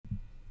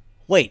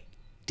Wait,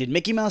 did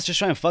Mickey Mouse just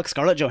try and fuck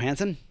Scarlett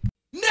Johansson?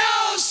 No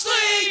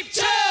sleep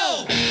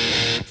till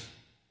Brooklyn!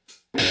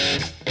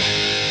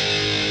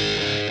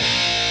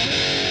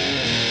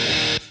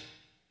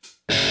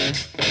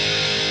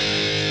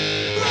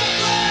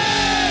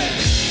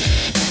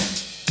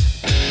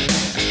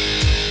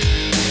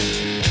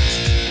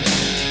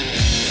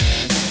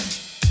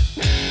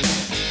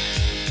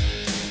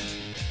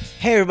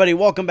 Hey everybody,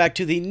 welcome back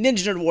to the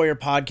Ninja Nerd Warrior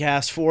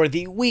podcast for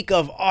the week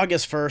of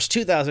August 1st,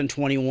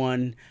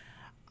 2021.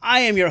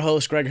 I am your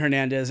host, Greg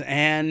Hernandez,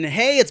 and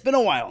hey, it's been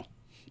a while.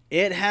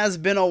 It has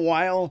been a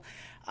while.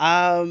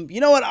 You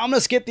know what? I'm going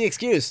to skip the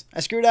excuse. I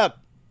screwed up.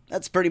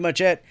 That's pretty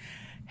much it.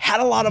 Had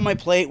a lot on my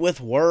plate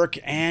with work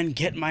and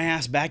getting my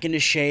ass back into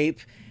shape.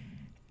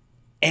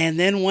 And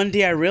then one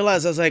day I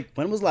realized, I was like,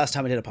 when was the last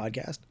time I did a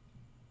podcast?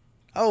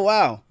 Oh,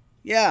 wow.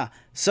 Yeah.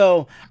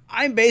 So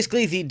I'm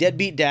basically the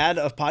deadbeat dad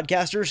of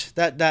podcasters.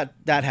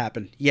 That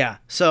happened. Yeah.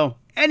 So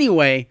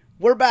anyway,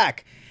 we're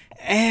back.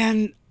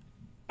 And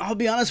I'll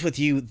be honest with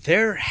you,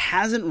 there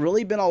hasn't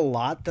really been a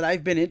lot that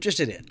I've been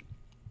interested in.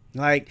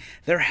 Like,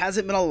 there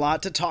hasn't been a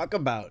lot to talk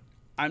about.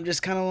 I'm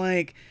just kind of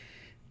like,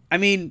 I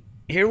mean,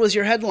 here was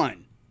your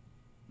headline.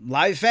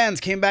 Live fans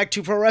came back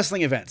to pro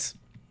wrestling events.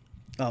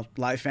 Well,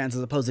 live fans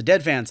as opposed to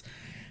dead fans.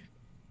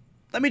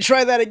 Let me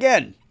try that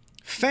again.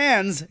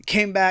 Fans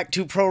came back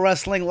to pro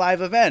wrestling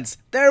live events.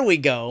 There we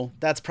go.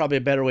 That's probably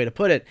a better way to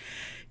put it.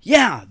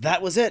 Yeah,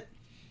 that was it.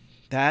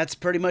 That's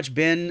pretty much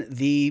been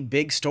the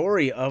big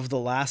story of the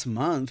last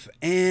month.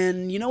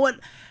 And you know what?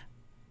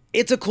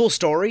 It's a cool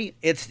story.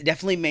 It's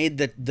definitely made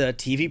the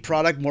TV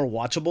product more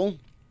watchable.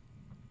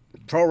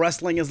 Pro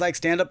wrestling is like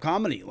stand-up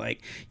comedy.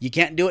 Like, you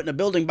can't do it in a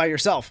building by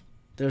yourself.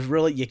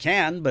 You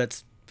can, but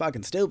it's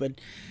fucking stupid.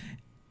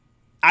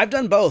 I've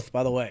done both,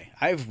 by the way.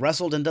 I've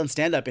wrestled and done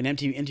stand-up in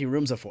empty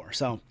rooms before.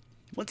 So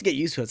once you get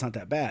used to it, it's not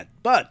that bad.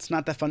 But it's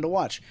not that fun to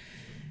watch.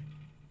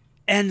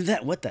 And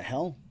what the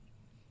hell?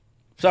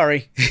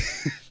 Sorry.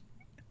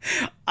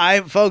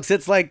 Folks,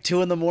 it's like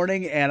 2 a.m.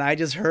 and I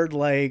just heard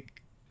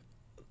like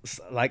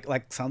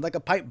sound like a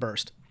pipe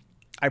burst.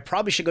 I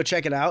probably should go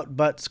check it out,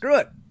 but screw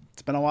it.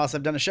 It's been a while since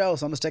I've done a show,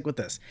 so I'm gonna stick with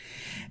this.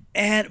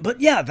 But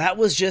yeah, that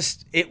was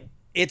just it.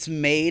 It's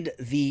made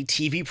the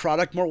TV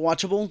product more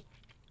watchable.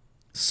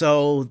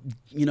 So,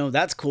 you know,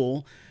 that's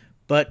cool.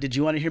 But did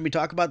you want to hear me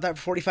talk about that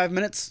for 45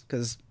 minutes?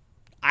 Because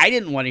I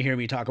didn't want to hear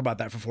me talk about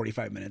that for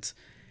 45 minutes.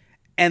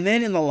 And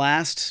then in the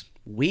last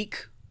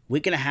week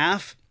and a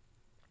half,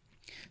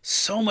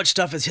 so much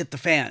stuff has hit the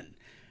fan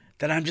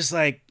that I'm just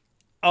like,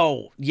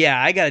 oh,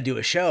 yeah, I got to do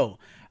a show.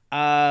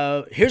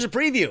 Here's a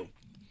preview.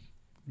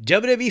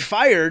 WWE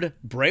fired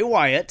Bray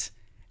Wyatt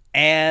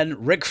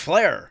and Ric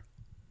Flair.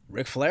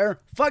 Ric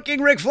Flair?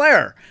 Fucking Ric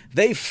Flair.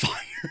 They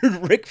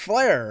fired Ric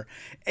Flair.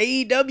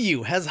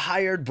 AEW has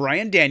hired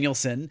Bryan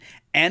Danielson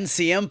and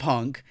CM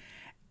Punk.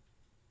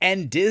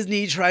 And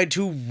Disney tried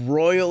to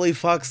royally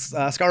fuck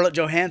Scarlett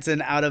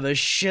Johansson out of a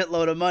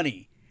shitload of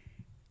money.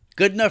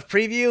 Good enough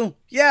preview?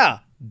 Yeah,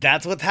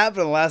 that's what's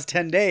happened in the last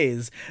 10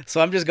 days. So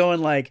I'm just going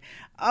like,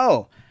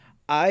 oh,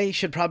 I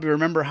should probably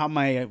remember how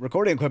my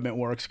recording equipment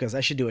works because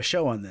I should do a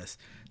show on this.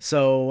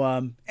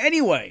 So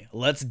anyway,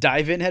 let's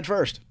dive in head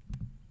first.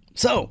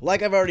 So,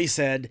 like I've already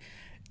said,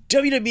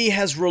 WWE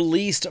has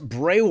released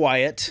Bray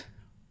Wyatt,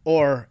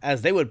 or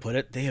as they would put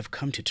it, they have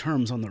come to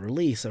terms on the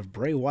release of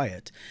Bray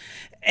Wyatt.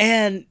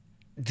 And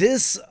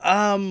this,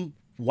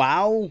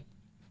 wow,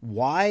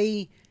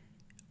 why?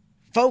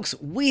 Folks,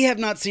 we have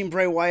not seen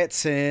Bray Wyatt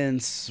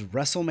since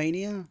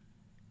WrestleMania.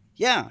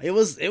 Yeah, it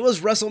was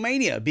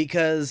WrestleMania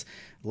because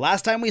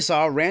last time we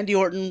saw, Randy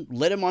Orton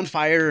lit him on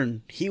fire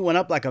and he went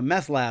up like a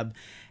meth lab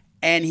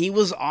and he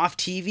was off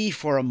TV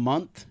for a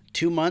month,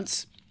 2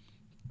 months.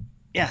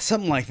 Yeah,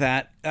 something like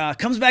that.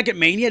 Comes back at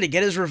Mania to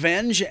get his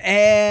revenge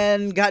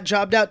and got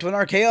jobbed out to an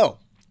RKO.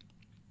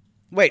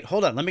 Wait,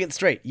 hold on. Let me get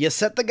straight. You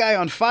set the guy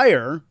on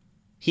fire.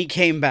 He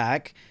came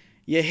back.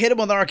 You hit him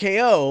with an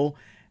RKO.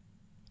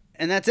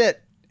 And that's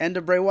it. End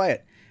of Bray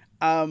Wyatt.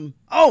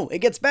 It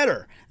gets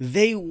better.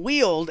 They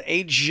wheeled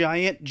a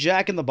giant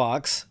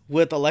Jack-in-the-Box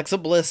with Alexa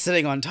Bliss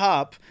sitting on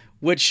top,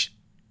 which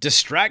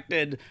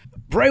distracted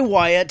Bray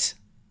Wyatt,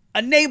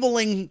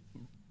 enabling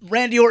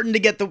Randy Orton to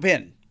get the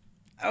pin.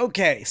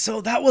 Okay,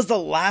 so that was the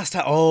last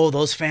time. Oh,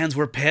 those fans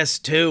were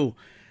pissed too.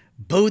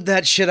 Booed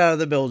that shit out of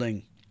the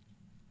building.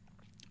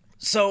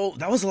 So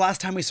that was the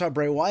last time we saw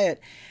Bray Wyatt.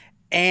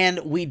 And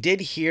we did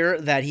hear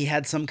that he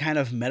had some kind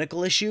of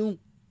medical issue.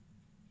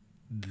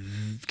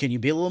 Can you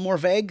be a little more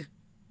vague?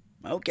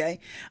 Okay.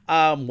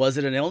 Was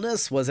it an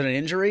illness? Was it an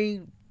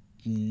injury?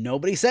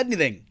 Nobody said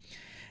anything.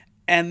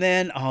 And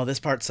then, oh, this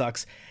part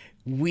sucks.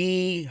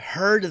 We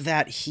heard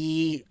that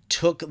he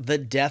took the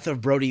death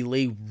of Brody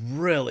Lee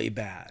really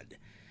bad.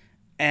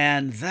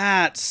 And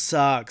that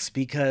sucks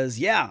because,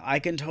 yeah, I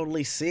can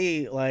totally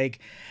see, like,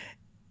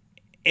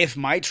 if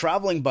my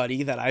traveling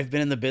buddy that I've been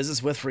in the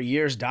business with for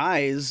years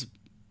dies,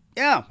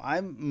 yeah,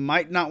 I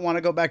might not want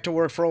to go back to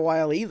work for a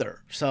while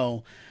either.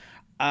 So,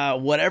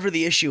 whatever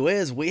the issue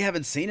is, we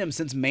haven't seen him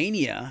since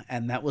Mania,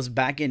 and that was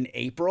back in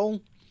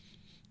April.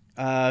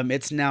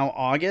 It's now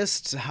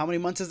August. How many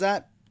months is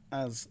that?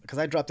 Because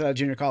I dropped out of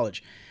junior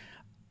college.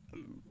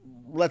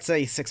 Let's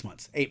say 6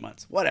 months, 8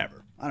 months,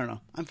 whatever. I don't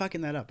know. I'm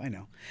fucking that up. I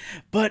know.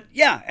 But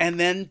yeah, and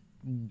then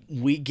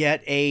we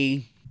get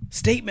a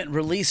statement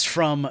released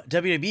from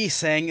WWE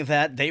saying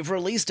that they've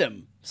released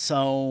him.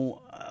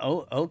 So,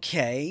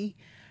 okay.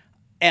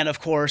 And of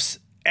course,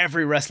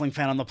 every wrestling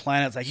fan on the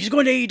planet is like, he's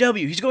going to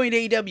AEW. He's going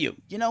to AEW.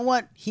 You know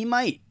what? He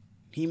might.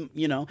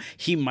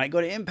 He might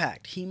go to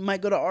Impact. He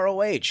might go to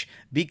ROH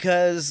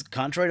because,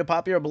 contrary to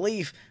popular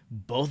belief,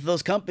 both of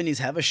those companies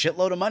have a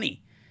shitload of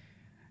money.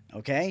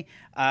 Okay?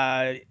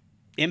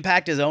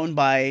 Impact is owned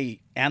by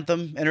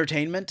Anthem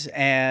Entertainment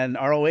and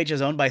ROH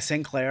is owned by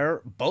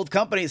Sinclair. Both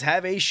companies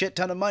have a shit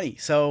ton of money.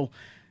 So,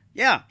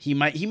 yeah, he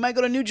might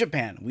go to New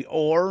Japan.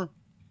 Or,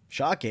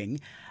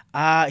 shocking,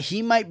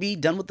 he might be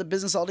done with the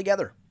business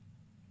altogether.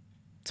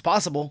 It's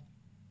possible.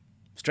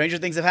 Stranger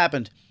things have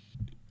happened.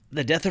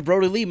 The death of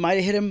Brody Lee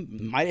might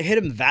have hit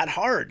him that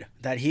hard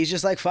that he's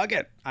just like, fuck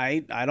it.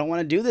 I don't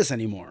want to do this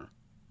anymore.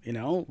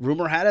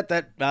 Rumor had it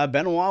that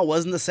Benoit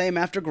wasn't the same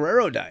after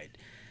Guerrero died.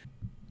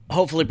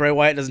 Hopefully Bray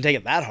Wyatt doesn't take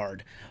it that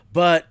hard.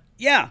 But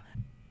yeah,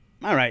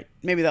 all right,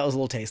 maybe that was a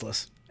little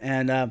tasteless.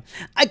 And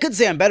I could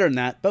say I'm better than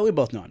that, but we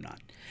both know I'm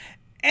not.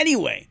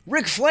 Anyway,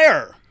 Ric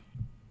Flair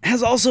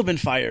has also been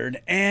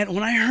fired. And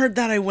when I heard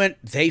that, I went,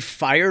 they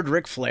fired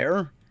Ric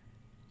Flair?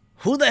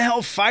 Who the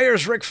hell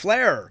fires Ric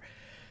Flair?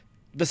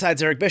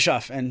 Besides Eric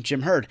Bischoff and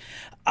Jim Herd.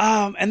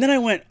 And then I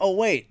went, oh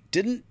wait,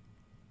 didn't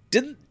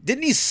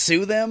he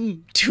sue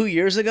them 2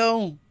 years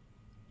ago?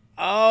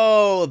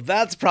 Oh,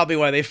 that's probably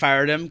why they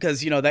fired him, because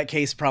that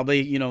case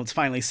probably it's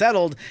finally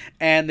settled,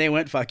 and they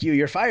went, fuck you,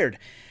 you're fired.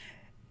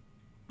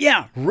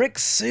 Yeah, Rick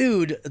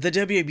sued the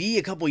WWE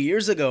a couple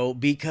years ago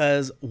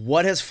because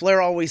what has Flair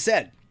always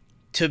said?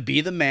 To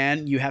be the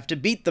man, you have to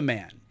beat the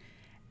man.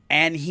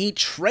 And he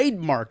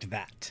trademarked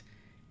that.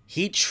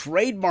 He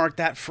trademarked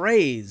that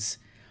phrase.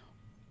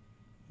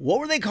 What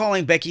were they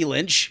calling Becky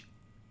Lynch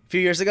a few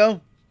years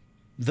ago?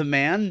 The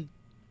Man?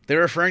 They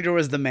were referring to her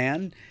as the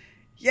Man?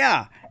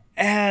 Yeah.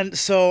 And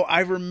so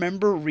I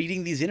remember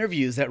reading these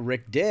interviews that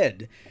Rick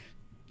did.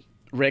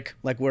 Rick,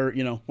 like we're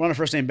on a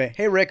first name basis.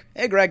 Hey, Rick.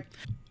 Hey, Greg.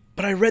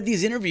 But I read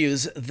these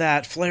interviews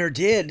that Flair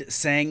did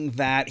saying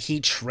that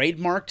he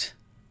trademarked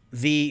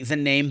the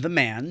name The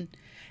Man.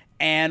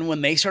 And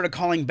when they started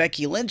calling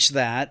Becky Lynch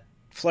that,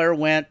 Flair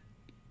went,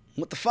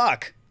 what the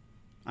fuck?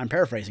 I'm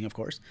paraphrasing, of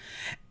course.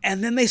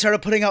 And then they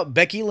started putting out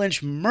Becky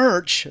Lynch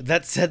merch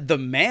that said The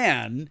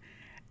Man.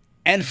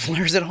 And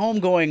Flair's at home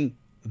going,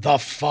 the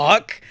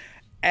fuck?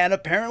 And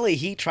apparently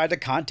he tried to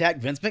contact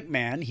Vince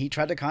McMahon. He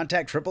tried to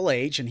contact Triple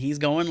H. And he's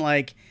going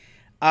like,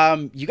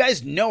 you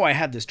guys know I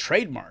had this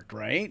trademarked,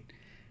 right?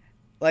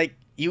 Like,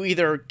 you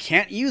either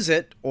can't use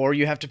it or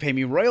you have to pay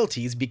me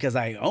royalties because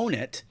I own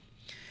it.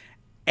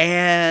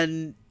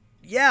 And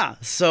yeah,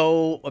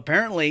 so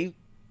apparently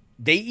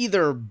they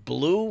either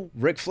blew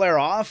Ric Flair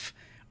off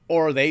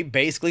or they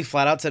basically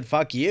flat out said,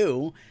 fuck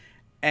you.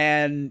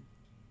 And,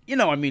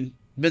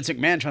 Vince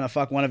McMahon trying to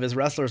fuck one of his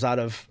wrestlers out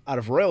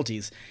of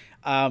royalties.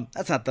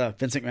 That's not the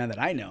Vince McMahon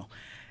that I know.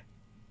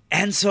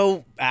 And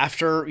so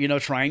after,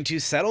 trying to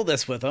settle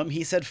this with him,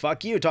 he said,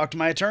 fuck you, talk to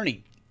my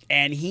attorney.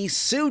 And he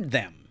sued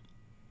them.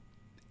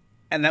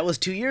 And that was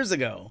 2 years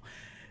ago.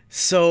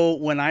 So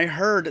when I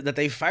heard that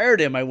they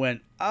fired him, I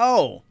went,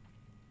 oh,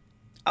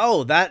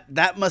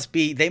 that must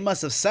be, they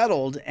must have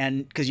settled.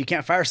 And because you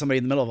can't fire somebody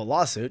in the middle of a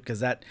lawsuit because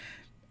that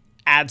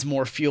adds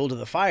more fuel to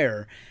the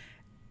fire.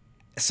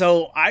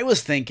 So I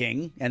was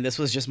thinking, and this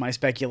was just my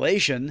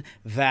speculation,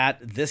 that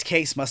this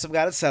case must have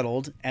got it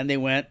settled. And they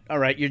went, all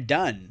right, you're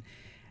done.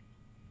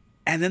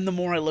 And then the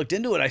more I looked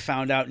into it, I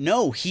found out,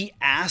 no, he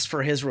asked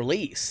for his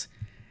release.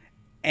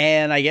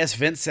 And I guess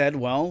Vince said,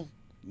 well,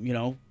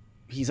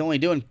 he's only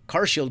doing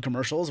Car Shield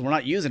commercials. We're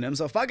not using him,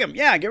 so fuck him.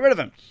 Yeah, get rid of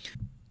him.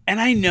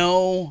 And I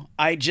know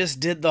I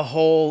just did the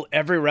whole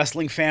every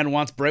wrestling fan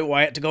wants Bray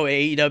Wyatt to go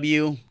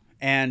AEW,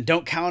 and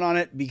don't count on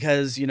it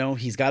because,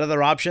 he's got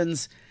other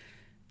options.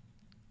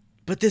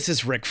 But this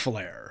is Ric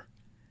Flair.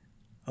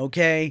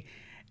 Okay?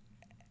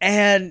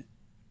 And,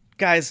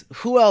 guys,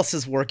 who else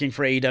is working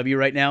for AEW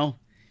right now?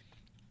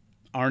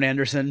 Arn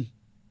Anderson,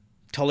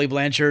 Tully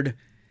Blanchard.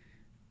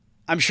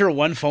 I'm sure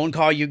one phone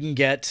call you can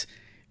get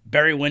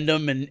Barry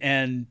Windham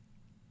and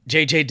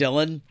JJ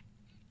Dillon.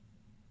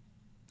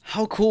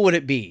 How cool would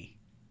it be?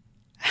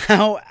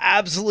 How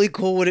absolutely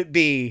cool would it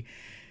be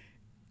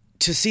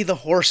to see the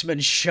Horsemen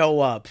show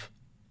up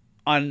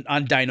on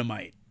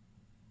Dynamite?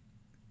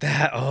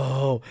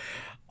 Oh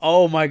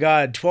my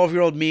God.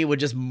 12-year-old me would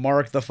just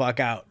mark the fuck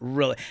out.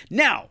 Really.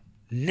 Now,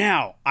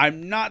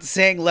 I'm not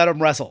saying let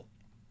them wrestle.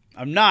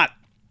 I'm not.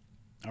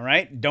 All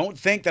right? Don't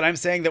think that I'm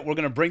saying that we're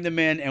going to bring them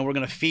in and we're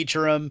going to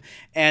feature them.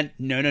 And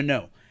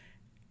no.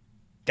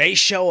 They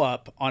show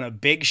up on a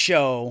big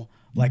show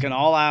like an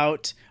All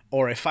Out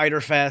or a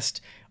Fyter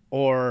Fest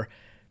or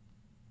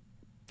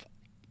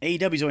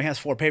AEW only has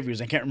 4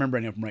 pay-per-views. I can't remember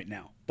any of them right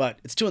now, but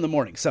it's 2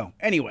 a.m. So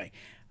anyway,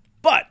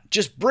 but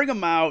just bring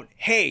them out.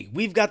 Hey,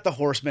 we've got the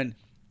Horsemen.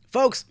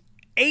 Folks,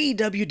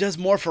 AEW does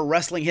more for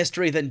wrestling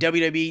history than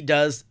WWE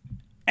does,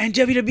 and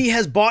WWE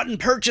has bought and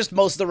purchased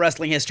most of the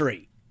wrestling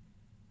history.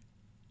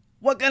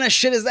 What kind of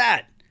shit is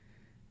that?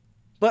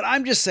 But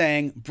I'm just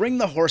saying, bring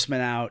the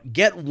Horsemen out,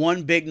 get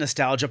one big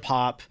nostalgia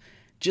pop,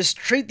 just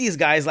treat these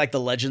guys like the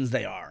legends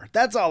they are.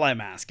 That's all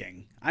I'm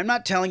asking. I'm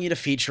not telling you to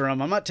feature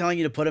them. I'm not telling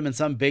you to put them in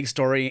some big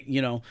story,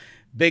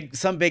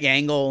 some big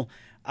angle.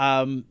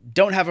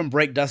 Don't have them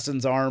break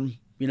Dustin's arm,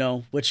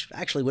 which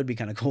actually would be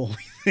kind of cool when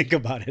you think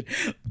about it.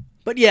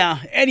 But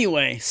yeah,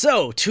 anyway,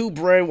 so to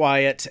Bray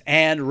Wyatt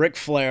and Ric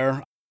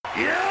Flair.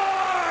 You're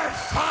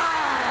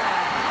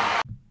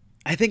fired!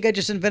 I think I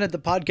just invented the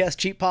podcast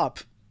Cheap Pop.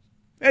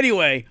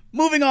 Anyway,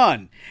 moving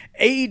on.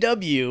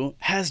 AEW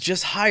has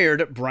just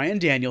hired Bryan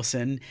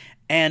Danielson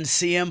and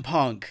CM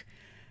Punk.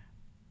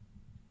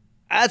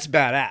 That's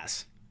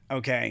badass.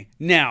 Okay,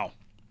 now,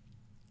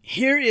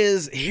 here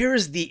is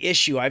the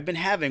issue I've been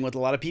having with a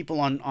lot of people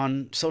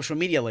on social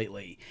media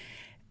lately.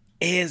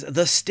 Is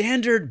the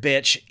standard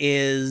bitch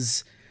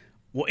is,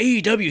 well,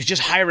 AEW is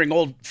just hiring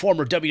old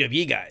former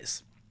WWE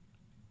guys.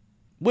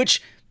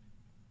 Which,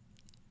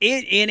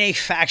 in a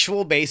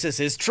factual basis,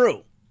 is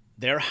true.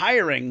 They're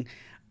hiring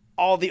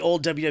all the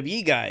old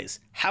WWE guys.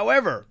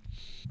 However,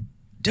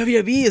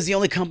 WWE is the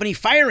only company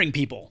firing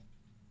people.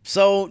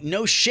 So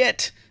no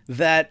shit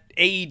that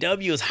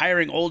AEW is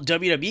hiring old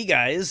WWE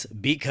guys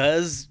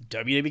because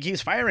WWE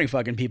keeps firing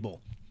fucking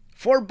people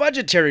for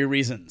budgetary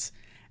reasons.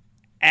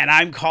 And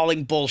I'm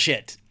calling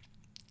bullshit.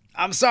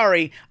 I'm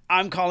sorry,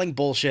 I'm calling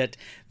bullshit.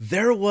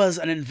 There was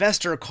an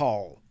investor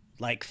call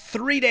like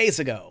 3 days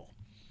ago.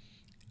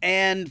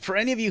 And for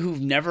any of you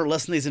who've never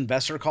listened to these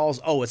investor calls,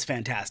 oh, it's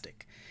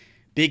fantastic.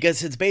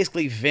 Because it's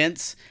basically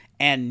Vince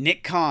and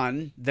Nick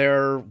Khan,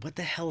 what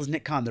the hell is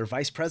Nick Khan? Their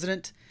vice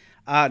president?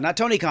 Not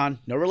Tony Khan,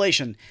 no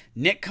relation.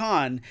 Nick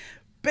Khan.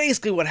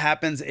 Basically what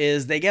happens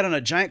is they get on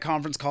a giant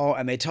conference call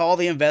and they tell all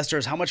the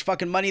investors how much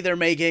fucking money they're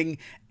making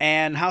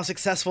and how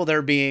successful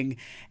they're being.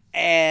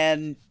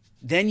 And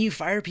then you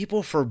fire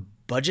people for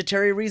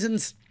budgetary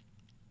reasons?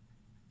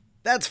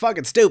 That's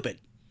fucking stupid.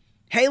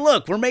 Hey,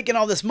 look, we're making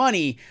all this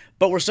money,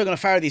 but we're still going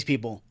to fire these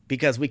people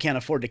because we can't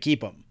afford to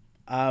keep them.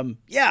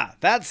 Yeah,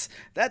 that's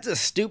as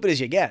stupid as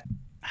you get.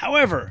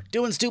 However,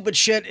 doing stupid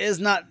shit is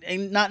not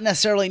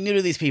necessarily new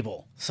to these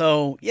people.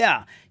 So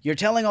yeah, you're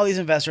telling all these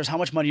investors how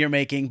much money you're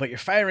making, but you're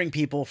firing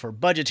people for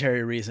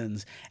budgetary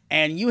reasons,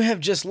 and you have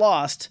just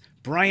lost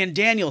Bryan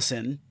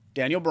Danielson,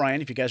 Daniel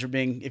Bryan. If you guys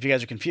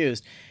are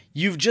confused,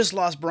 you've just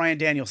lost Bryan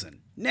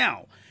Danielson.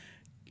 Now,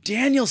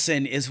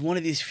 Danielson is one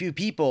of these few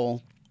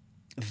people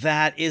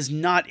that is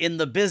not in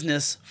the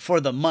business for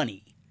the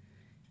money.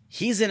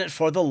 He's in it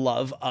for the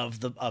love of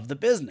the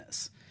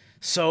business.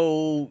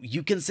 So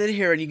you can sit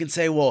here and you can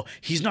say, well,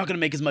 he's not going to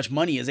make as much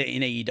money as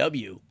in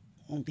AEW.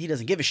 Well, he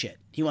doesn't give a shit.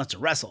 He wants to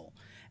wrestle.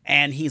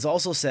 And he's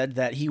also said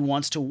that he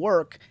wants to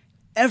work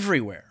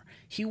everywhere.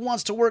 He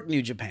wants to work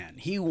New Japan.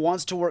 He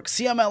wants to work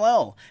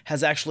CMLL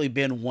has actually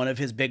been one of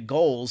his big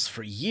goals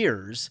for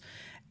years.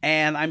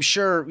 And I'm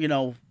sure,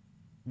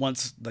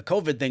 once the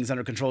COVID thing's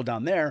under control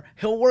down there,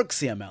 he'll work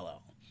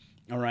CMLL.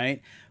 All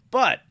right.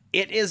 But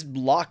it is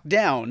locked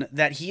down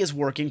that he is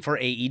working for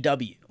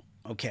AEW.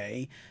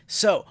 Okay.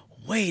 So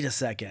wait a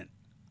second.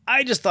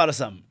 I just thought of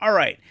something. All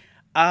right.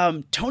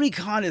 Tony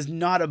Khan is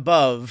not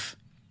above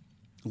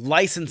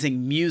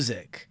licensing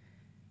music.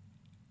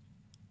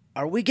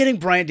 Are we getting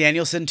Bryan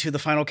Danielson to the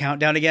Final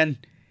Countdown again?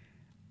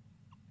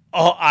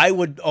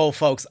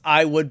 Folks,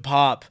 I would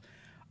pop.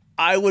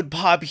 I would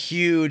pop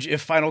huge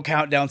if Final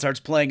Countdown starts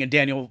playing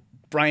and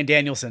Bryan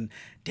Danielson.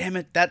 Damn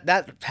it,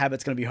 that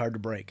habit's going to be hard to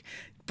break.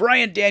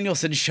 Bryan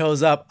Danielson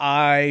shows up,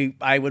 I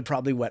would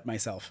probably wet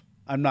myself.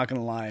 I'm not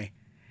going to lie.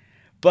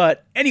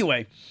 But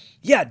anyway,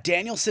 yeah,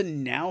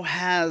 Danielson now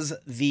has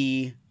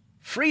the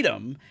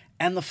freedom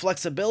and the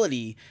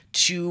flexibility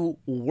to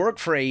work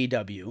for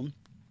AEW,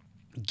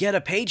 get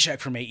a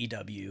paycheck from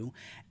AEW,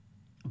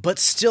 but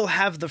still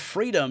have the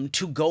freedom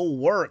to go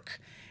work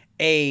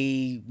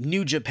a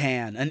New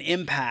Japan, an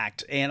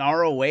Impact, an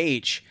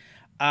ROH.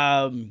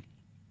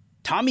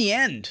 Tommy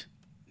End,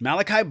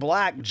 Malachi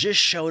Black just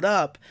showed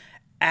up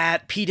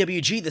at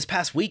PWG this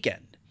past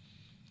weekend.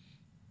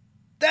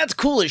 That's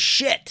cool as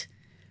shit.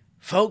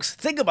 Folks,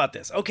 think about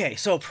this. Okay,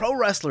 so pro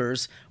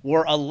wrestlers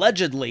were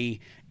allegedly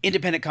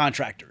independent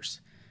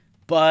contractors,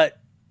 but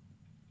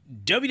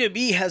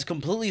WWE has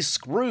completely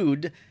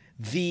screwed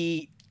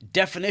the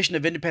definition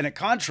of independent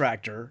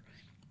contractor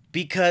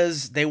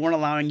because they weren't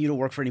allowing you to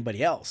work for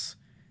anybody else,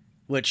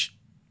 which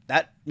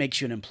that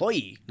makes you an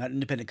employee, not an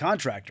independent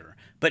contractor.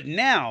 But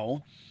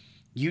now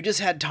you just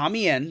had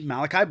Tommy N,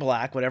 Malachi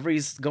Black, whatever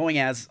he's going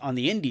as on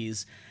the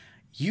indies.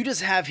 You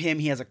just have him.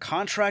 He has a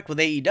contract with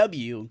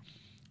AEW,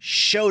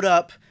 showed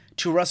up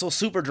to wrestle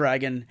Super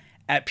Dragon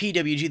at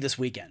PWG this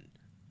weekend.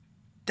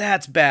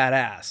 That's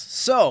badass.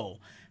 So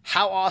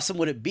how awesome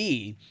would it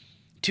be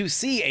to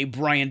see a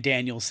Bryan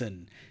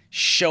Danielson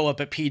show up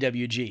at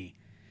PWG?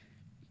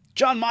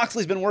 Jon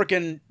Moxley's been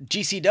working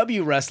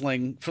GCW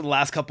wrestling for the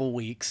last couple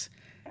weeks,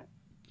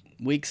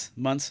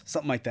 months,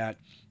 something like that.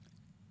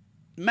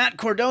 Matt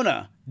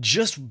Cardona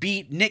just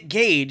beat Nick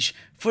Gage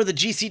for the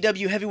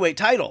GCW heavyweight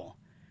title.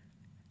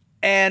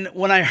 And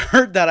when I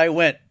heard that, I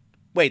went,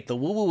 wait, the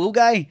woo woo woo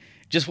guy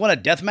just won a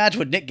death match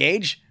with Nick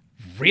Gage?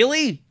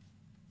 Really?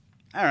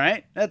 All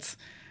right, that's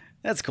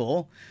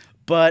cool.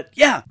 But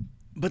yeah,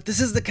 but this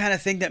is the kind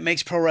of thing that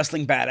makes pro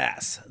wrestling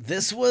badass.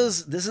 This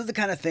is the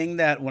kind of thing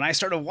that when I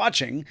started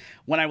watching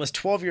when I was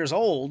 12 years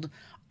old,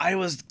 I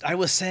was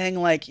saying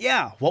like,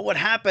 yeah, what would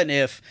happen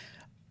if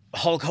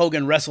Hulk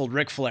Hogan wrestled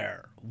Ric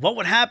Flair? What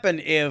would happen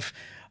if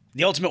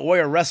the Ultimate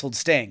Warrior wrestled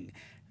Sting?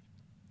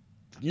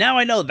 Now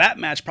I know that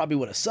match probably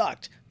would have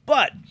sucked,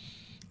 but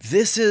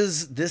this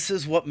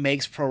is what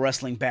makes pro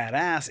wrestling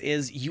badass,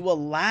 is you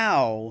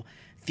allow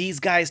these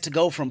guys to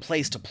go from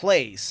place to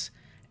place.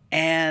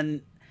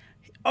 And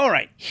all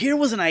right, here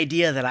was an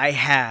idea that I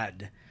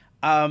had.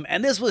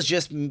 And this was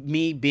just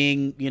me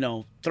being,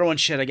 throwing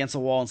shit against the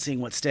wall and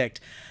seeing what sticked.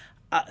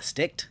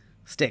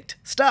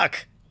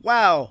 Stuck.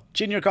 Wow.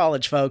 Junior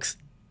college, folks.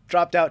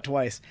 Dropped out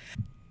twice.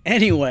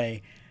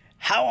 Anyway,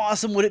 how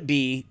awesome would it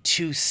be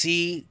to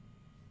see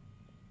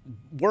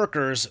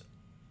workers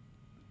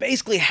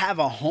basically have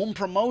a home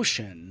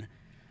promotion,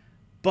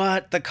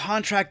 but the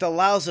contract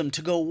allows them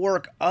to go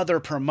work other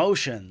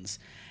promotions?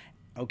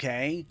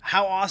 Okay,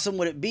 how awesome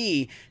would it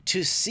be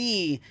to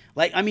see,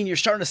 you're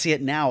starting to see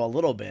it now a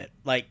little bit,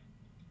 like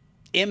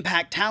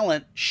Impact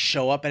talent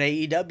show up at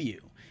AEW.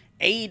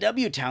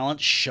 AEW talent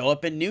show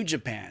up in New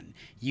Japan.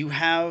 You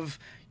have,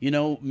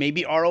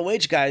 maybe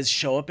ROH guys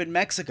show up in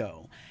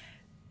Mexico.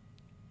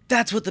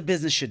 That's what the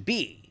business should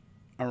be,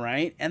 all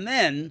right? And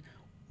then,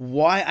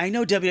 why, I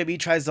know WWE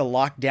tries to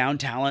lock down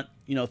talent,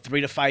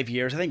 3 to 5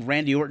 years. I think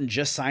Randy Orton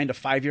just signed a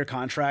 5-year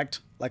contract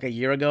like a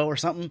year ago or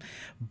something,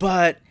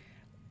 but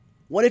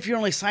what if you're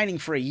only signing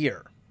for a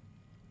year?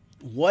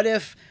 What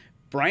if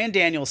Bryan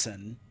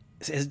Danielson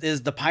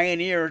is the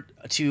pioneer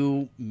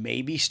to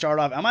maybe start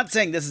off? I'm not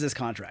saying this is his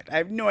contract. I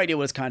have no idea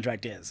what his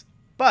contract is.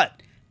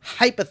 But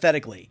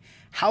hypothetically,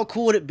 how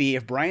cool would it be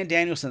if Bryan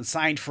Danielson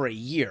signed for a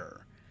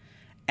year,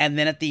 and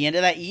then at the end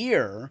of that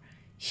year,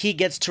 he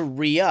gets to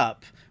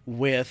re-up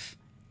with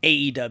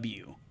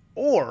AEW?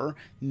 Or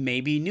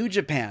maybe New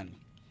Japan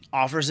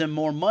offers him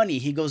more money.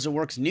 He goes to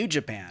work New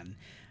Japan.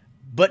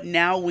 But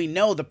now we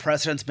know the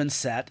precedent's been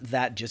set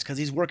that just because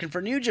he's working for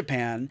New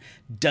Japan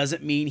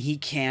doesn't mean he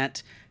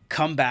can't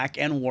come back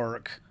and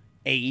work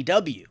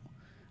AEW.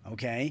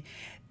 Okay?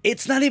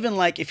 It's not even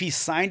like if he's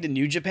signed to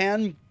New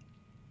Japan,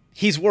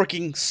 he's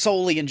working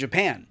solely in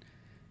Japan.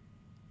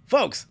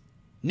 Folks,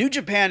 New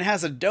Japan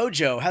has a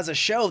dojo, has a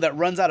show that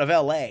runs out of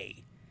LA.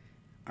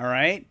 All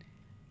right?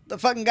 The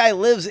fucking guy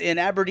lives in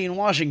Aberdeen,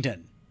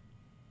 Washington.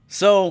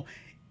 So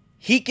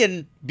he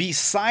can be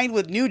signed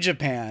with New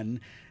Japan,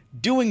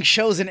 doing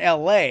shows in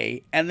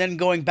LA, and then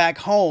going back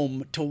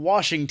home to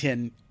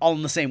Washington all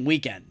in the same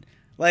weekend.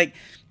 Like,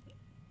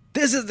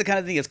 this is the kind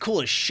of thing that's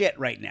cool as shit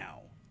right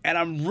now. And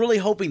I'm really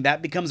hoping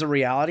that becomes a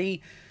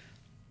reality.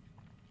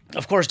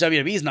 Of course,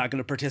 WWE is not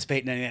going to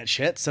participate in any of that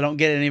shit, so don't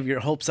get any of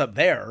your hopes up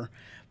there.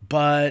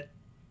 But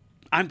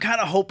I'm kind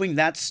of hoping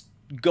that's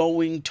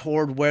going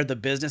toward where the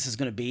business is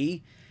going to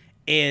be.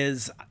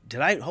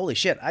 Holy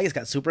shit, I just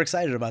got super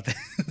excited about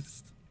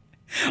this.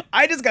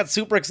 I just got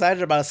super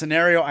excited about a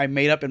scenario I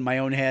made up in my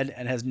own head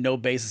and has no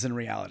basis in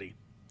reality.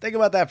 Think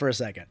about that for a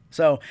second.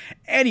 So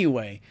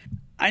anyway,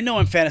 I know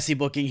I'm fantasy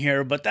booking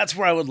here, but that's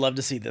where I would love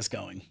to see this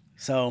going.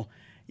 So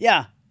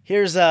yeah,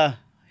 here's the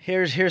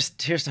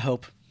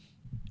hope.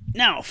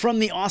 Now, from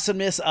the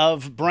awesomeness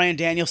of Bryan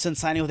Danielson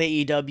signing with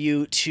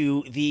AEW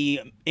to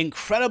the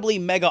incredibly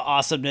mega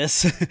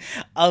awesomeness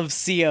of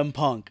CM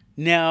Punk.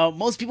 Now,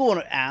 most people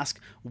want to ask,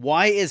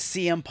 why is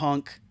CM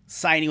Punk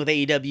signing with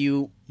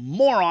AEW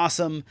more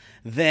awesome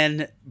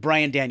than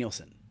Bryan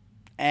Danielson?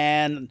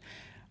 And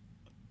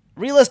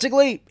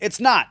realistically, it's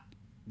not.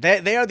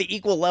 They are the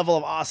equal level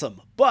of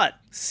awesome. But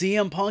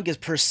CM Punk is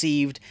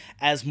perceived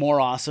as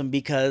more awesome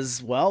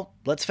because, well,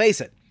 let's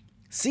face it,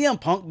 CM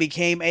Punk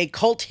became a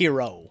cult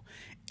hero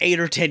 8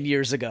 or 10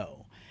 years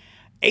ago.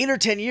 8 or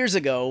 10 years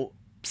ago,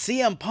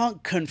 CM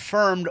Punk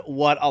confirmed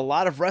what a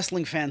lot of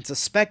wrestling fans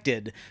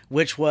suspected,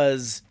 which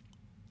was,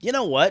 you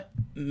know what,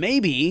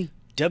 maybe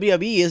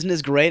WWE isn't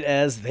as great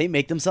as they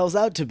make themselves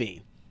out to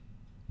be.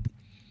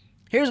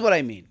 Here's what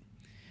I mean.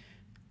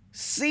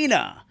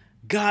 Cena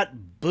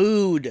got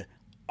booed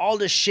all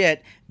to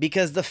shit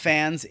because the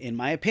fans, in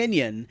my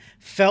opinion,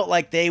 felt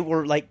like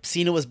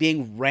Cena was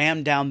being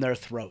rammed down their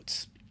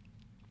throats.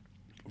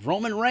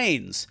 Roman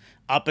Reigns,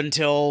 up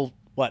until,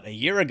 a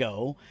year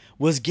ago,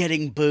 was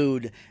getting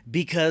booed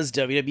because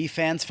WWE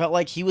fans felt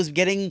like he was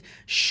getting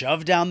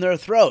shoved down their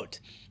throat.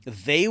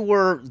 They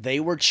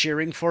were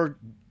cheering for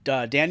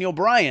Daniel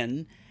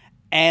Bryan,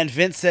 and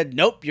Vince said,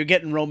 nope, you're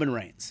getting Roman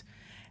Reigns.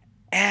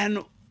 And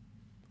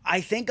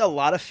I think a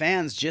lot of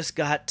fans just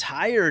got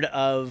tired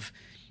of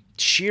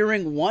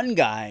cheering one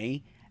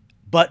guy,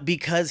 but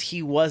because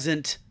he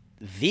wasn't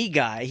the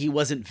guy, he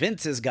wasn't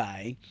Vince's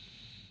guy,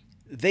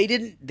 they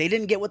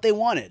didn't get what they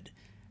wanted.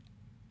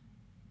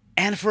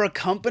 And for a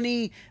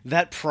company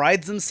that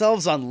prides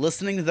themselves on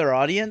listening to their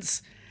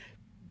audience,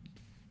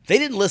 they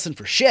didn't listen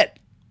for shit.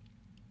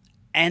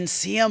 And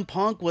CM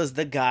Punk was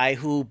the guy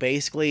who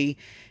basically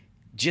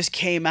just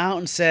came out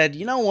and said,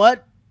 you know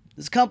what?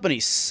 This company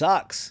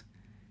sucks.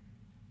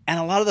 And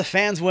a lot of the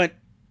fans went,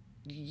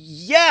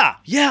 yeah,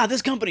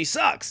 this company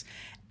sucks.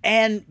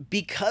 And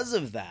because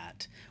of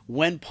that,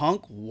 when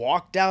Punk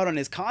walked out on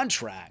his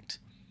contract,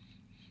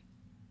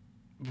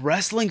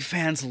 wrestling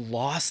fans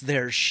lost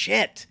their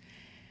shit.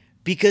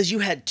 Because you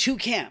had two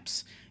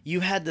camps. You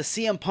had the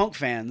CM Punk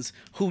fans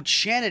who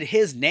chanted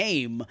his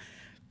name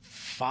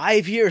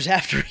 5 years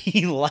after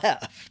he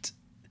left.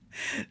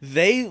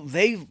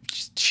 They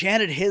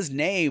chanted his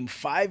name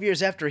 5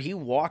 years after he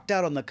walked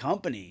out on the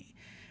company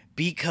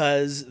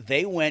because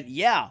they went,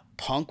 yeah,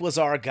 Punk was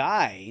our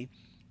guy.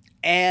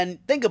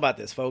 And think about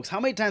this, folks. How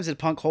many times did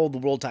Punk hold the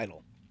world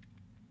title?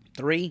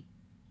 3?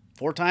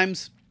 4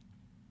 times?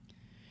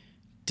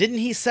 Didn't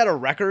he set a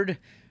record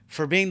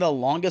for being the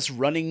longest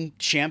running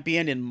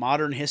champion in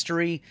modern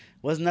history?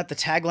 Wasn't that the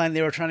tagline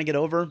they were trying to get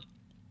over?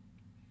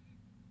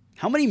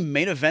 How many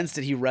main events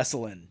did he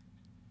wrestle in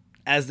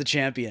as the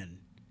champion?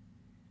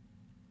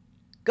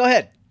 Go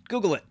ahead,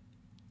 Google it.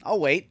 I'll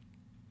wait.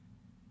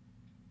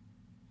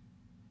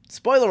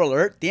 Spoiler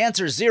alert, the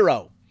answer is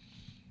 0.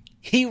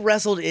 He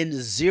wrestled in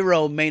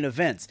 0 main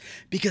events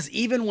because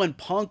even when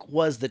Punk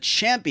was the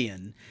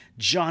champion,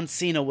 John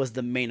Cena was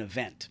the main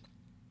event.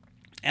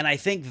 And I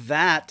think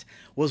that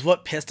was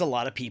what pissed a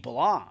lot of people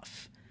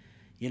off.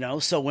 You know,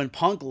 so when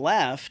Punk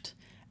left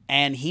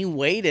and he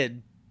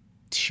waited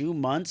 2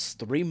 months,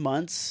 3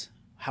 months,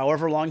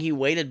 however long he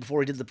waited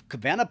before he did the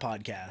Cabana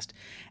podcast,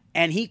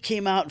 and he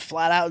came out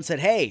flat out and said,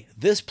 hey,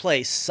 this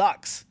place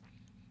sucks.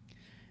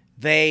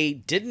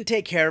 They didn't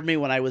take care of me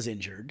when I was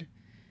injured.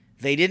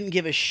 They didn't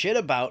give a shit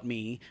about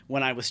me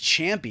when I was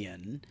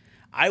champion.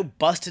 I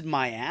busted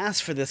my ass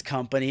for this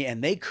company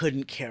and they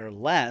couldn't care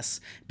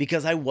less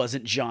because I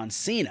wasn't John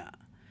Cena.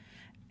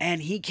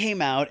 And he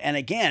came out, and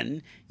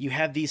again, you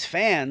have these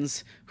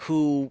fans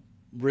who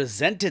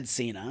resented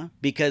Cena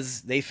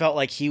because they felt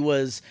like he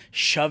was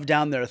shoved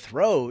down their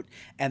throat,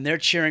 and they're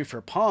cheering for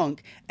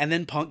Punk. And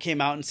then Punk came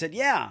out and said,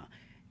 yeah.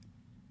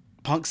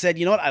 Punk said,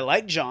 you know what, I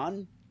like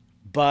John,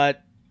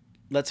 but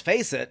let's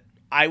face it,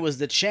 I was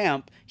the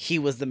champ, he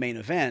was the main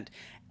event.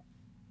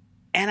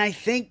 And I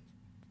think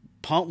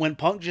when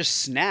Punk just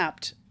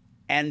snapped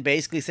and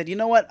basically said, you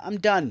know what, I'm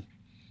done.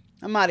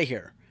 I'm out of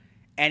here.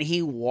 And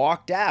he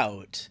walked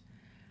out,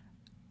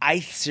 I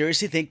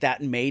seriously think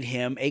that made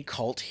him a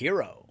cult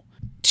hero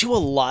to a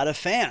lot of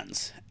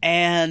fans.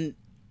 And,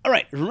 all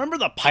right, remember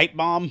the pipe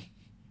bomb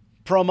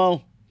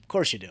promo? Of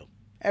course you do.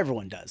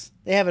 Everyone does.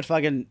 They have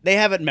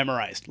it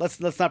memorized. Let's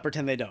not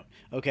pretend they don't,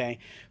 okay?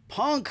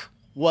 Punk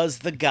was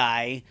the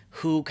guy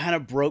who kind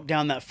of broke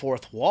down that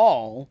fourth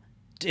wall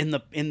in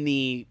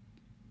the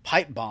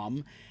pipe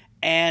bomb.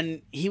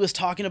 And he was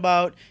talking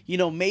about, you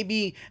know,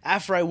 maybe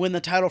after I win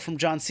the title from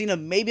John Cena,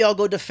 maybe I'll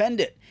go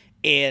defend it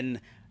in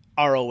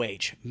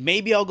ROH.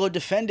 Maybe I'll go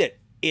defend it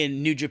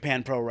in New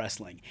Japan Pro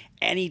Wrestling.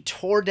 And he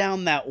tore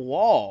down that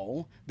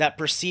wall, that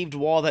perceived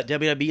wall that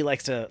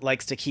WWE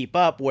likes to keep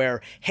up where,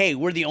 hey,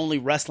 we're the only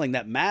wrestling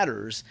that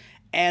matters.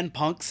 And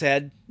Punk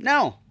said,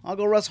 no, I'll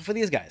go wrestle for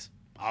these guys.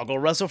 I'll go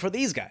wrestle for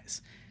these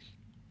guys.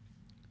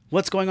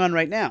 What's going on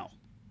right now?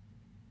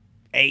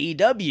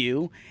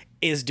 AEW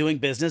is doing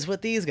business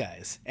with these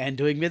guys and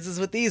doing business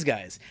with these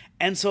guys.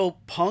 And so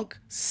Punk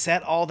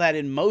set all that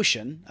in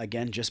motion,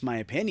 again, just my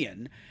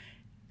opinion,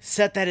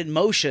 set that in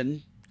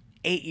motion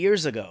 8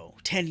 years ago,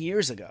 10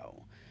 years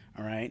ago,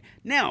 all right?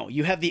 Now,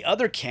 you have the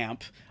other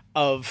camp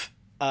of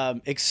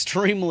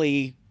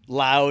extremely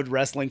loud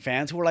wrestling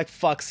fans who were like,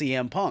 fuck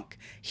CM Punk.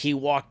 He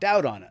walked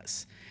out on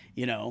us,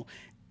 you know?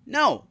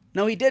 No,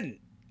 he didn't.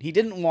 He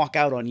didn't walk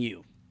out on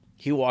you.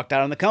 He walked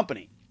out on the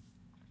company.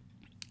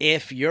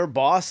 If your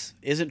boss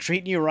isn't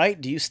treating you right,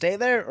 do you stay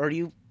there or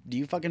do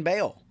you fucking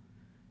bail?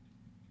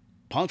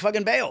 Punk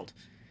fucking bailed.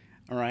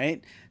 All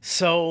right.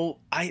 So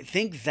I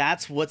think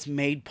that's what's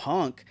made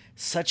Punk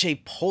such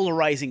a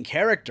polarizing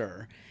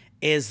character,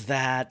 is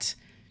that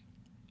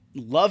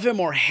love him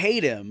or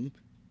hate him,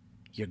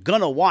 you're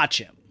going to watch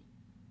him.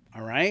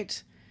 All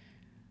right.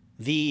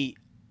 We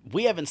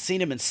haven't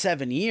seen him in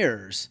 7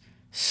 years.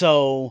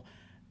 So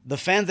the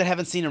fans that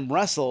haven't seen him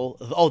wrestle,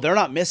 they're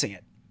not missing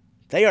it.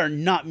 They are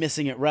not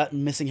missing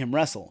him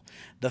wrestle.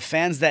 The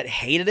fans that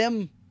hated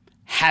him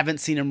haven't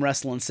seen him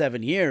wrestle in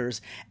 7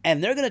 years,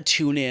 and they're going to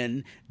tune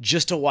in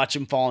just to watch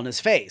him fall on his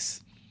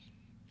face,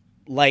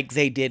 like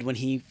they did when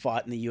he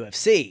fought in the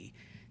UFC.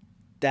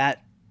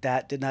 That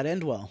did not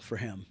end well for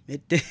him.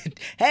 It did.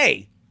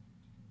 Hey,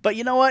 but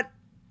you know what?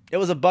 It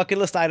was a bucket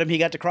list item he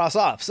got to cross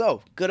off,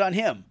 so good on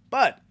him,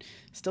 but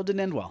still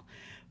didn't end well.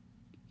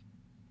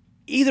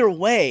 Either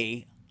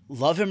way,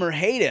 love him or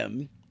hate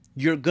him,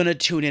 you're going to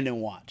tune in and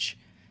watch.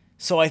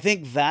 So I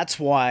think that's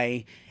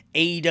why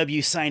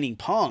AEW signing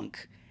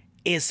Punk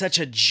is such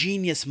a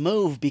genius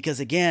move, because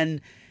again,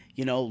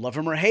 you know, love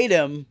him or hate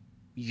him,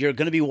 you're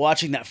going to be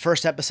watching that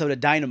first episode of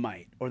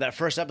Dynamite or that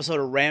first episode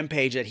of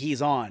Rampage that he's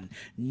on.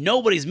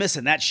 Nobody's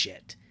missing that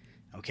shit.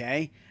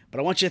 Okay? But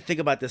I want you to think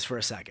about this for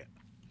a second.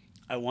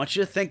 I want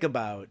you to think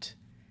about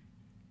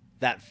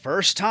that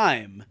first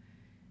time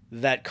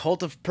that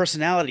cult of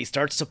personality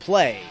starts to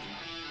play,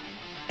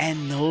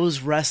 and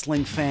those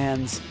wrestling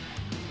fans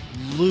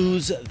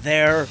lose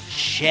their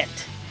shit.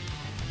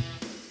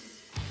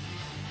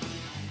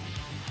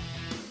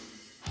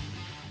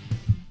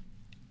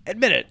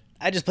 Admit it,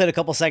 I just played a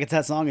couple seconds of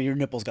that song and your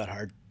nipples got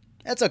hard.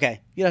 That's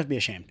okay. You don't have to be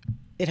ashamed.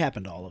 It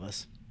happened to all of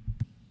us.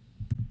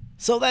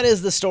 So that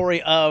is the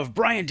story of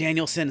Bryan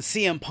Danielson,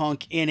 CM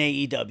Punk in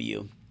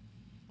AEW.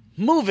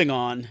 Moving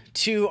on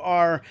to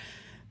our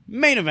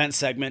main event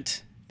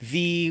segment,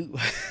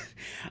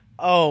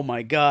 oh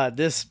my god,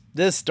 this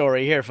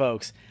story here,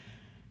 folks.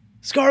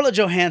 Scarlett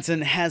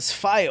Johansson has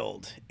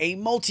filed a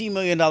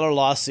multi-million-dollar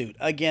lawsuit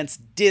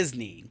against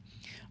Disney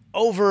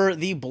over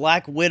the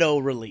Black Widow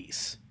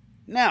release.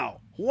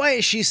 Now, why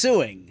is she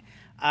suing?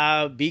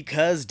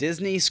 Because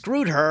Disney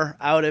screwed her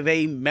out of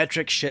a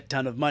metric shit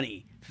ton of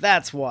money.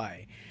 That's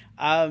why.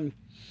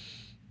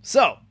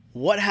 So,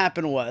 what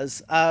happened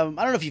was, I don't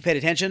know if you paid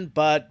attention,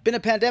 but been a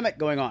pandemic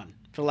going on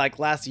for like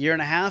last year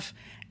and a half,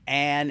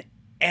 and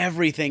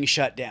everything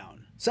shut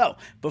down. So,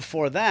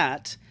 before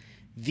that,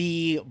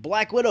 the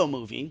Black Widow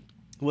movie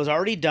was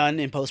already done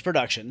in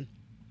post-production,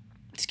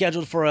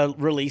 scheduled for a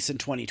release in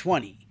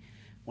 2020.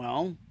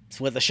 Well,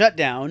 with the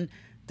shutdown,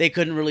 they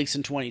couldn't release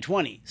in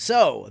 2020.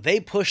 So, they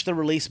pushed the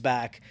release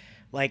back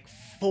like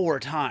 4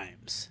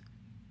 times.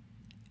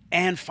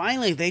 And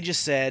finally, they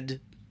just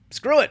said,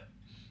 screw it.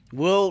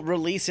 We'll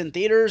release in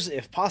theaters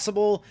if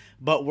possible,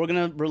 but we're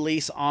going to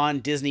release on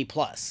Disney+.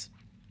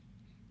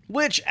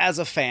 Which, as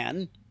a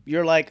fan,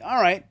 you're like,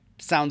 all right,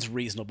 sounds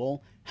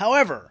reasonable.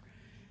 However,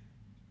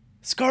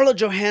 Scarlett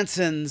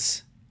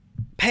Johansson's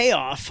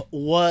payoff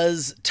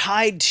was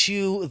tied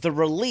to the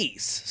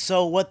release.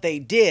 So what they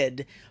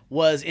did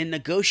was, in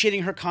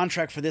negotiating her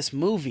contract for this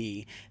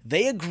movie,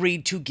 they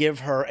agreed to give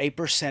her a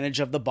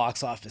percentage of the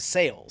box office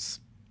sales.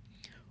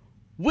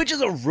 Which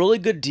is a really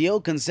good deal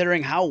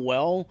considering how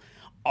well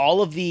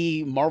all of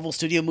the Marvel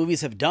Studio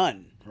movies have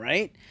done,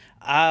 right?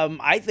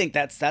 I think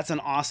that's an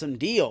awesome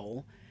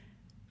deal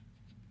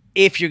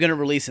if you're going to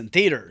release in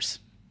theaters.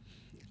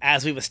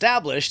 As we've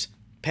established,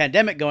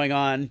 pandemic going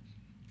on,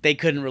 they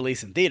couldn't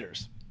release in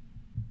theaters.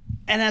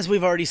 And as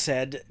we've already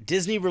said,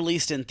 Disney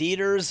released in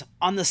theaters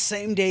on the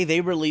same day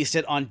they released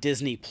it on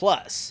Disney+.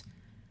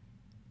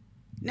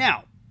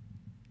 Now,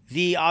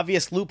 the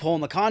obvious loophole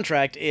in the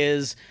contract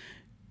is,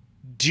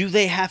 do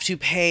they have to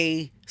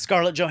pay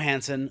Scarlett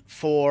Johansson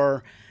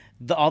for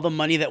all the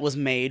money that was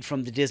made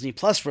from the Disney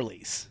Plus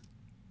release?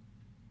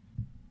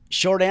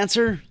 Short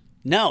answer,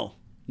 no.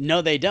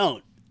 No, they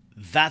don't.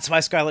 That's why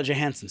Scarlett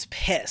Johansson's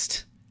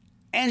pissed.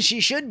 And she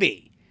should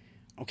be.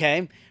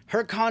 Okay?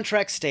 Her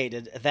contract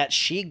stated that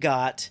she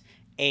got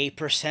a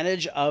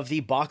percentage of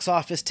the box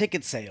office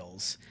ticket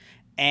sales,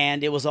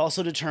 and it was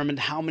also determined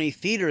how many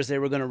theaters they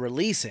were going to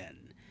release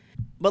in.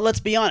 But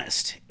let's be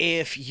honest,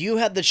 if you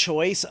had the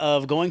choice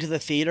of going to the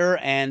theater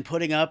and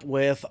putting up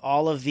with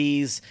all of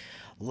these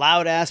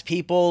loud-ass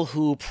people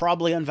who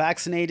probably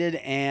unvaccinated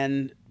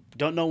and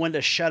don't know when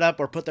to shut up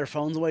or put their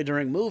phones away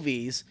during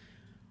movies,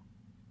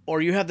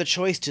 or you have the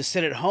choice to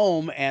sit at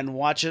home and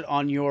watch it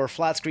on your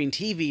flat-screen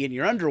TV in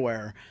your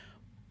underwear,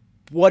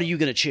 what are you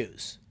going to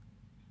choose?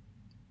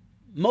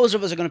 Most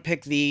of us are going to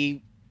pick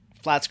the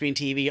flat-screen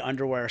TV,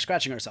 underwear,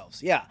 scratching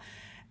ourselves. Yeah.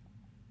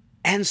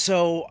 And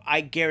so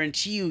I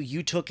guarantee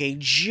you took a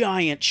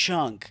giant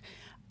chunk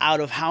out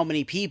of how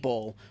many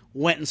people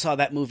went and saw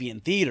that movie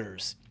in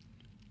theaters.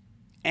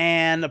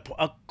 And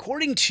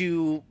according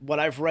to what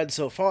I've read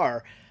so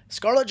far,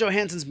 Scarlett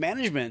Johansson's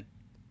management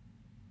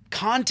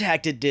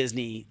contacted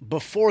Disney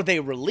before they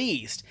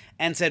released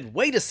and said,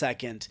 wait a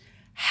second,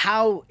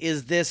 how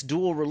is this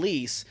dual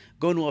release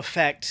going to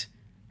affect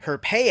her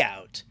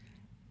payout?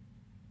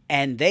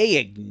 And they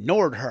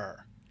ignored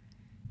her.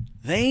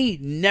 They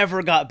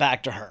never got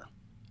back to her.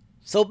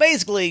 So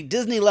basically,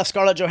 Disney left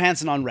Scarlett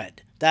Johansson on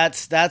red.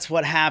 That's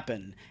what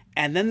happened.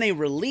 And then they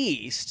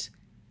released,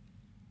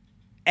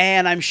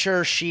 and I'm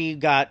sure she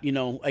got,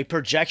 a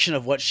projection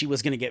of what she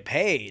was going to get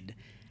paid.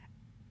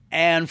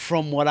 And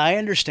from what I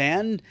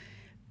understand,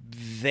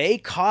 they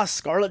cost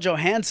Scarlett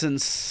Johansson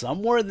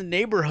somewhere in the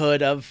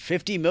neighborhood of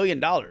 $50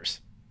 million. $50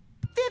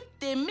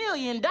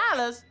 million?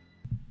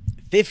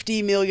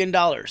 $50 million.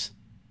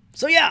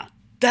 So yeah,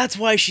 that's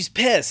why she's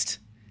pissed.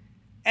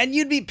 And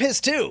you'd be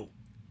pissed too.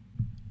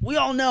 We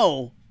all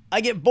know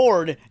I get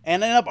bored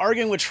and end up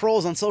arguing with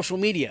trolls on social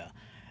media.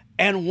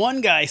 And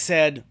one guy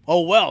said,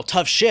 oh well,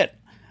 tough shit.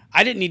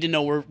 I didn't need to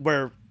know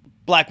where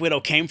Black Widow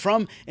came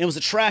from. And it was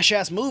a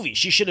trash-ass movie.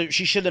 She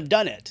should have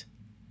done it.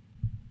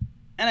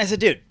 And I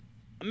said, dude,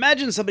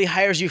 imagine somebody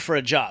hires you for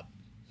a job.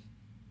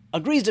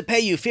 Agrees to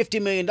pay you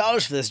 $50 million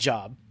for this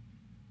job.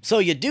 So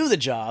you do the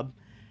job.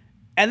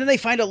 And then they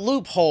find a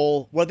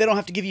loophole where they don't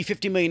have to give you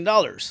 $50 million.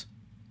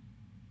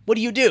 What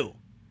do?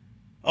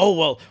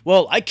 Oh,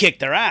 well, I kicked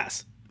their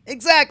ass.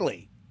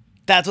 Exactly.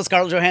 That's what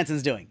Scarlett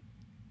Johansson's doing.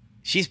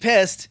 She's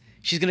pissed.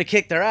 She's going to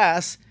kick their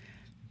ass.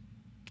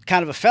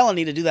 Kind of a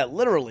felony to do that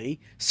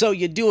literally. So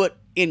you do it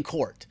in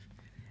court.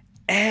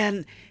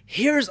 And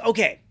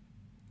okay.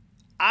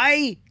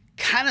 I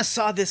kind of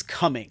saw this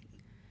coming.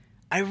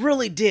 I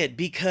really did,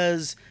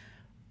 because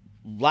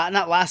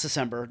not last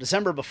December,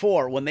 December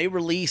before, when they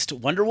released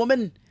Wonder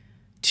Woman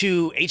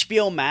to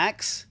HBO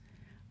Max,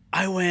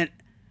 I went,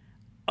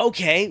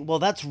 okay, well,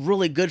 that's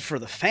really good for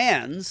the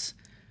fans,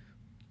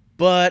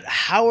 but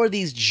how are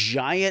these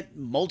giant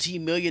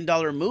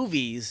multi-million-dollar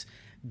movies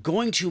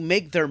going to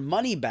make their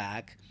money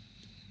back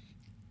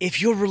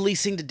if you're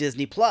releasing to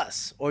Disney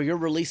Plus, or you're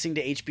releasing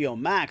to HBO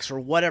Max, or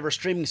whatever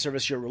streaming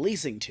service you're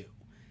releasing to?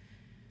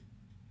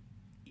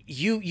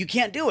 You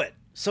can't do it.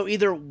 So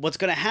either what's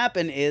going to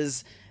happen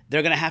is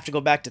they're going to have to go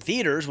back to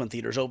theaters when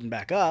theaters open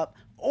back up,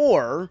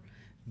 or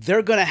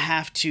they're going to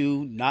have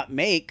to not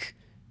make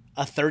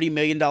a $30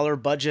 million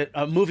budget,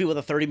 a movie with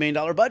a $30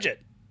 million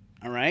budget.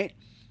 All right.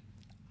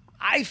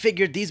 I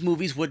figured these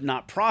movies would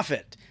not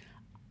profit.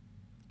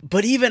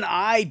 But even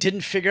I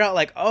didn't figure out,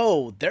 like,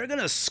 oh, they're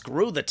going to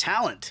screw the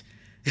talent.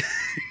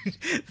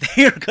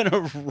 They are going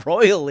to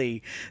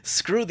royally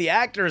screw the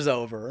actors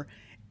over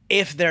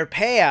if their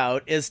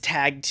payout is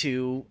tagged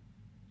to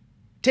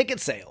ticket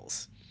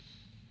sales.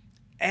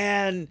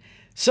 And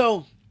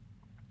so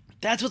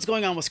that's what's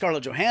going on with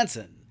Scarlett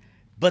Johansson.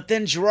 But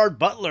then Gerard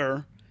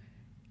Butler,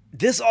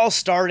 this all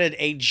started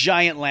a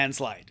giant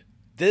landslide.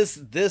 This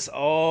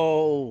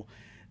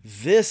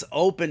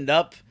opened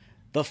up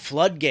the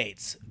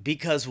floodgates,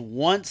 because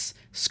once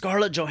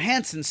Scarlett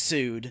Johansson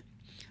sued,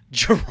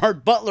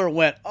 Gerard Butler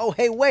went, oh,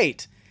 hey,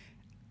 wait.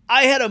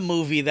 I had a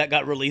movie that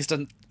got released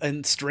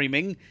on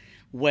streaming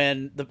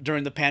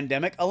during the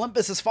pandemic.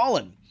 Olympus Has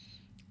Fallen.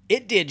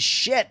 It did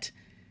shit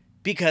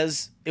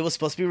because it was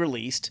supposed to be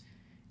released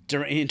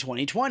in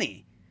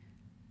 2020.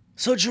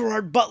 So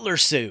Gerard Butler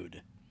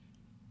sued.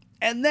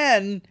 And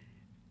then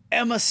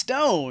Emma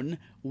Stone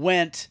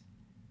went,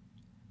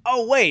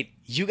 oh, wait,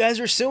 you guys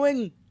are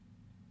suing?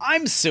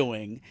 I'm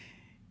suing,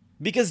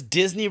 because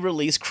Disney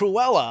released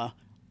Cruella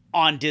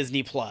on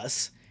Disney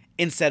Plus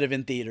instead of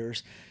in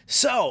theaters.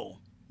 So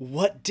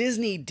what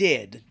Disney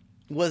did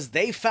was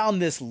they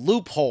found this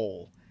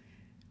loophole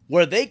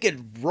where they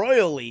could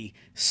royally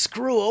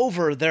screw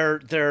over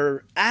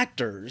their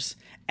actors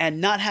and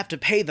not have to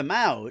pay them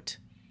out.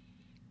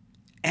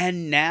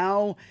 And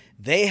now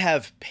they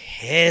have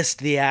pissed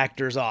the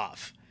actors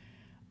off.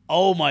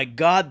 Oh my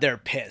God, they're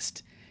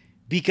pissed.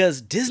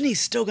 Because Disney's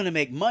still going to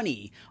make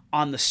money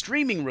on the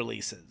streaming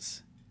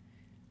releases.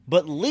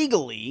 But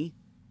legally,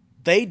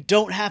 they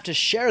don't have to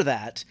share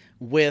that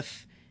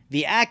with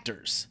the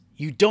actors.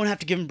 You don't have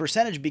to give them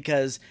percentage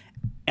because,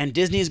 and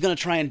Disney is going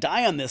to try and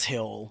die on this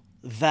hill,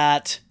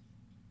 that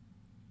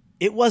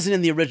it wasn't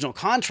in the original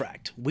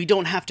contract. We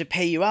don't have to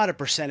pay you out a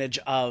percentage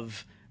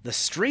of the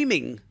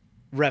streaming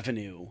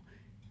revenue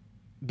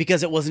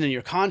because it wasn't in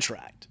your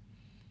contract.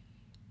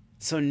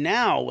 So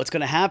now what's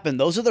going to happen,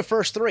 those are the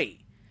first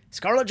three.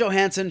 Scarlett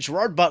Johansson,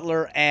 Gerard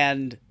Butler,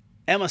 and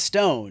Emma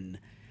Stone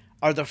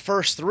are the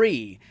first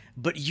three,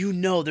 but you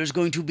know there's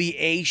going to be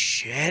a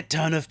shit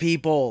ton of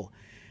people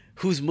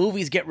whose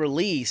movies get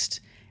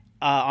released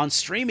on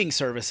streaming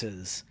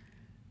services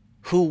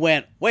who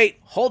went, wait,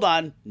 hold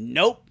on,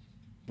 nope,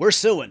 we're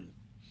suing.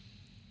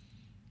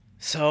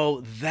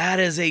 So that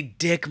is a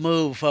dick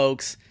move,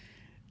 folks.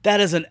 That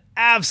is an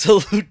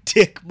absolute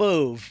dick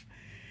move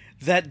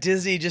that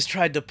Disney just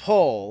tried to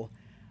pull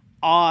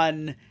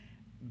on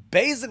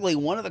basically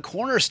one of the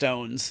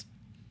cornerstones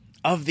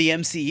of the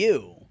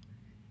MCU.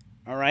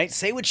 All right,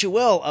 say what you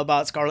will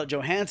about Scarlett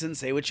Johansson,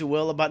 say what you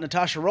will about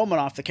Natasha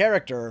Romanoff, the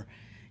character.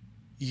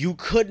 You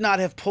could not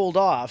have pulled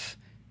off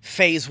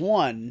phase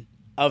 1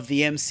 of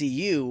the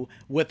MCU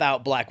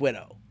without Black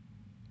Widow.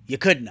 You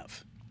couldn't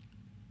have.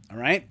 All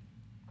right?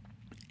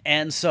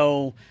 And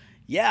so,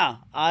 yeah,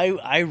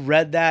 I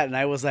read that and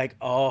I was like,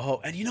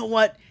 oh, and you know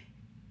what?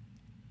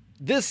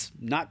 This,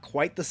 not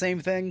quite the same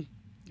thing,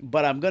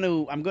 but I'm going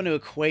to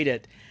equate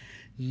it.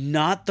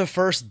 Not the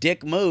first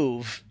dick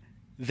move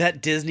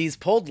that Disney's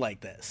pulled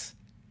like this.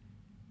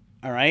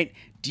 All right?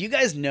 Do you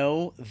guys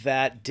know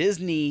that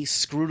Disney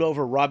screwed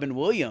over Robin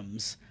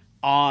Williams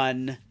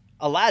on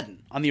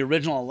Aladdin, on the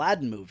original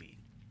Aladdin movie?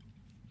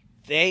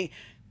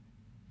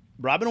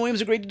 Robin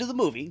Williams agreed to do the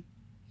movie.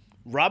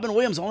 Robin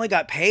Williams only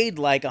got paid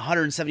like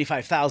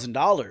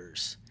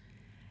 $175,000.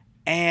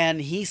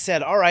 And he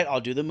said, all right,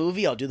 I'll do the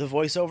movie, I'll do the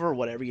voiceover,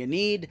 whatever you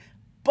need,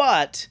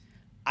 but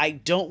I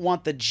don't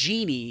want the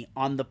genie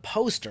on the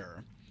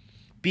poster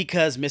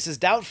because Mrs.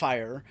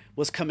 Doubtfire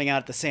was coming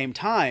out at the same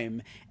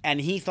time, and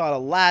he thought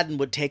Aladdin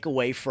would take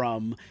away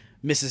from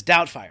Mrs.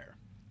 Doubtfire.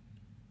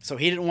 So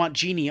he didn't want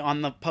Genie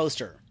on the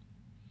poster.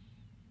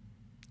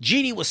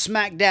 Genie was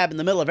smack dab in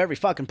the middle of every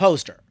fucking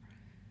poster.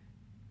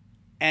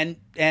 And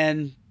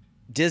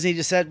Disney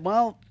just said,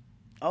 well,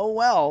 oh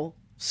well.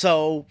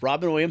 So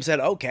Robin Williams said,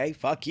 okay,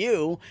 fuck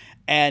you.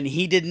 And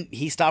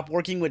he stopped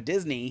working with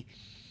Disney.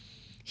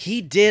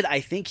 He did,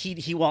 I think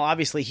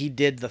obviously he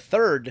did the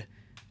third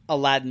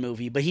Aladdin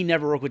movie, but he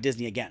never worked with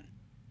Disney again.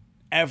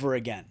 Ever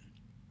again.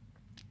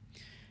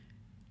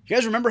 You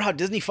guys remember how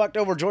Disney fucked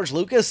over George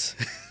Lucas?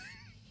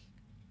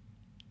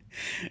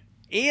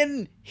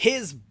 In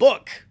his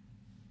book,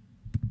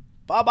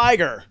 Bob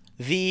Iger,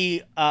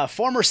 the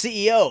former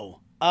CEO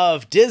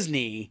of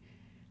Disney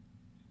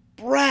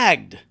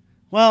bragged.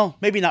 Well,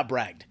 maybe not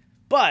bragged,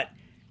 but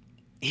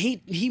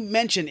he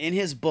mentioned in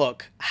his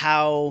book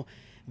how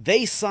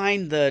they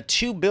signed the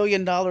 $2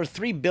 billion,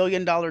 $3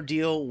 billion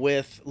deal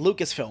with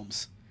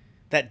Lucasfilms.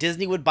 That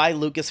Disney would buy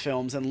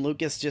Lucasfilms, and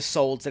Lucas just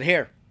said,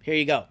 here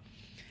you go.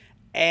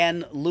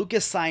 And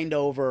Lucas signed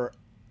over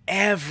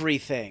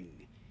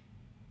everything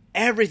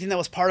that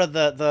was part of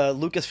the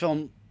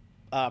Lucasfilm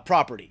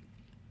property,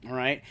 all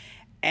right?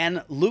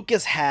 And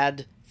Lucas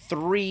had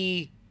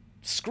 3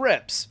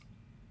 scripts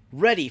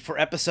ready for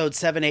episodes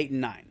 7, 8,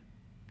 and 9,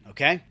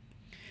 okay?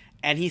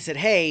 And he said,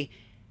 hey,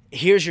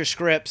 here's your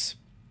scripts.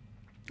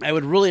 I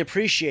would really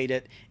appreciate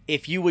it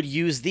if you would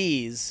use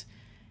these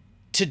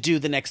to do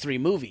the next 3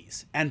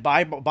 movies. And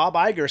Bob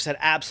Iger said,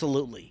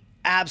 absolutely.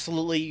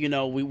 Absolutely, you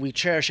know, we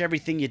cherish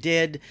everything you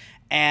did,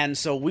 and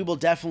so we will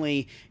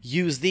definitely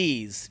use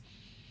these.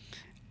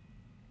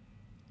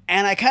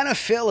 And I kind of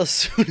feel as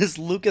soon as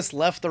Lucas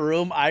left the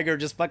room, Iger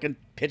just fucking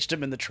pitched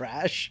him in the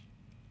trash.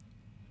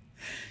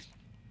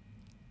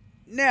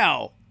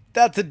 Now,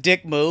 that's a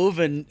dick move,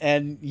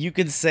 and you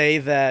can say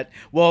that,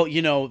 well,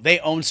 you know, they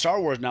own Star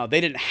Wars now.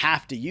 They didn't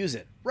have to use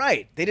it.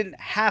 Right, they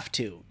didn't have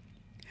to.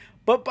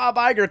 But Bob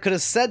Iger could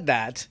have said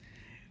that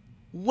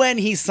when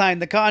he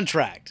signed the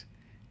contract.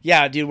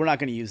 Yeah, dude, we're not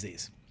going to use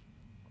these.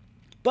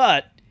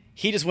 But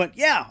he just went,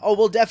 yeah, oh,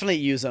 we'll definitely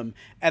use them.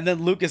 And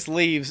then Lucas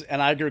leaves,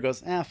 and Iger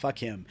goes, fuck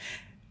him.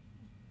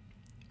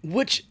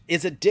 Which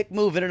is a dick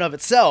move in and of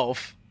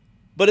itself,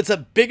 but it's a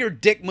bigger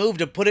dick move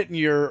to put it in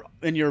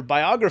your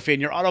biography, in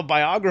your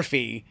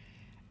autobiography,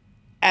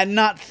 and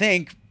not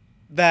think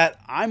that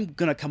I'm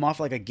going to come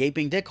off like a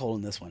gaping dickhole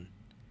in this one.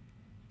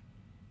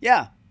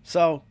 Yeah,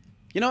 so,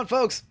 you know what,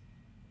 folks?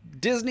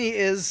 Disney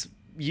is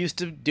used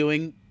to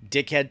doing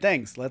dickhead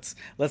things. Let's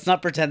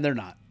not pretend they're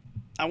not.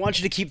 I want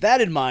you to keep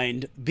that in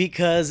mind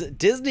because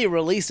Disney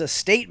released a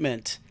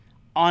statement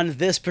on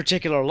this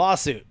particular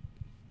lawsuit.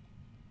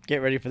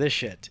 Get ready for this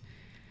shit.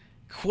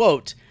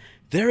 Quote,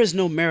 there is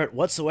no merit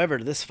whatsoever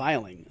to this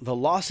filing. The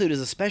lawsuit is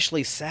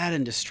especially sad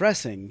and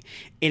distressing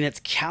in its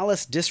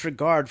callous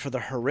disregard for the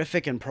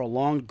horrific and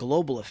prolonged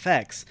global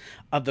effects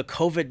of the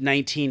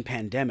COVID-19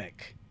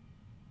 pandemic.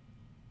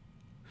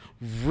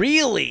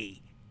 Really?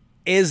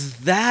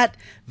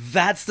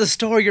 That's the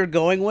story you're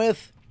going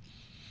with?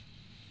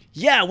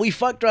 Yeah, we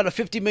fucked her out of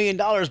 $50 million,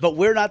 but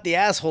we're not the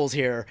assholes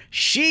here.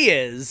 She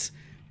is,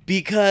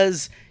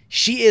 because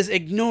she is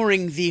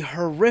ignoring the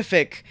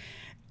horrific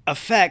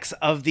effects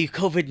of the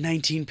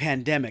COVID-19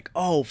 pandemic.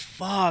 Oh,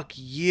 fuck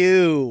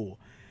you.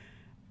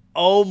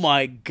 Oh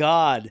my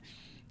God.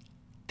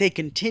 They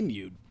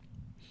continued.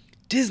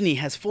 Disney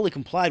has fully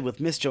complied with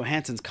Miss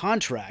Johansson's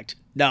contract.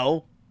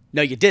 No,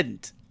 you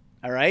didn't.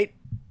 All right?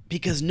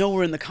 Because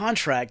nowhere in the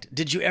contract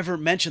did you ever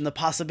mention the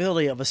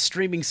possibility of a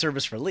streaming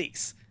service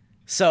release.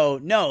 So,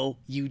 no,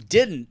 you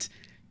didn't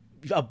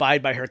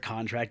abide by her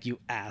contract, you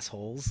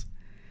assholes.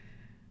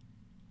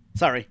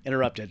 Sorry,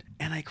 interrupted.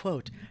 And I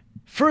quote,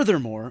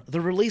 furthermore,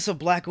 the release of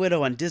Black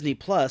Widow on Disney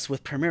Plus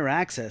with Premier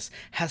Access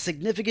has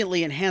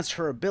significantly enhanced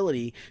her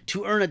ability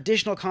to earn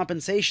additional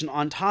compensation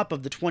on top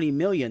of the $20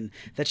 million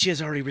that she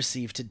has already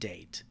received to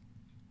date.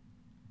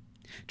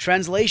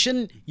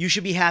 Translation, you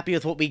should be happy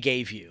with what we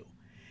gave you.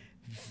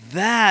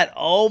 That,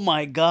 oh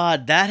my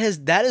God, that is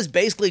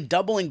basically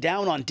doubling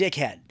down on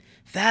dickhead.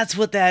 That's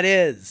what that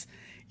is.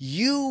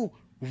 You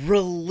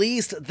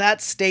released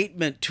that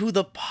statement to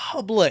the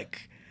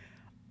public.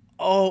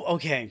 Oh,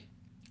 okay.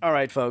 All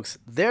right, folks.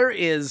 There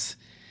is...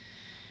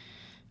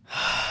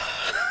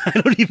 I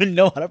don't even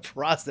know how to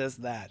process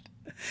that.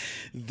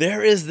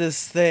 There is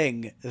this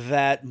thing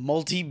that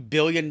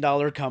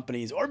multi-billion-dollar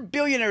companies, or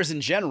billionaires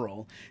in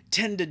general,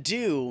 tend to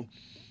do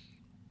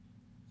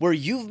where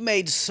you've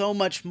made so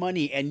much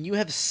money and you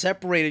have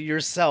separated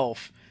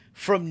yourself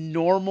from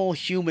normal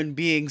human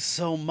beings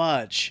so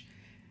much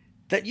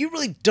that you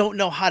really don't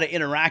know how to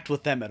interact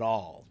with them at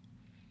all.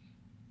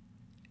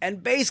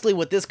 And basically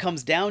what this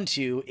comes down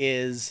to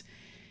is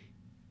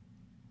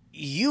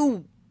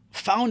you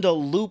found a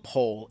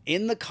loophole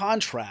in the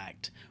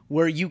contract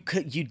where you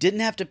didn't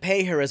have to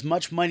pay her as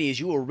much money as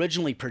you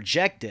originally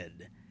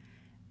projected.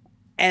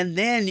 And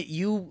then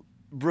you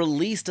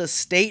released a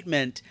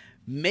statement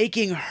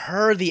making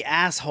her the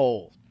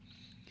asshole.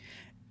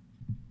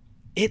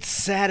 It's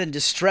sad and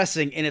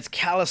distressing in its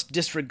callous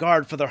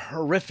disregard for the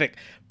horrific,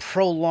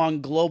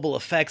 prolonged global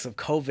effects of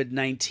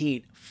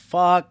COVID-19.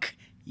 Fuck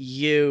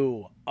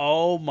you.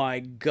 Oh my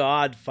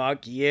God,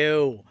 fuck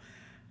you.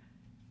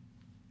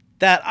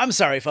 I'm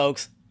sorry,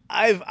 folks.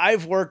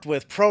 I've worked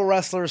with pro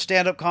wrestlers,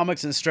 stand-up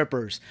comics, and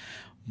strippers.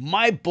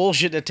 My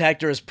bullshit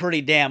detector is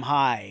pretty damn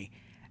high.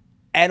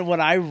 And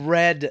when I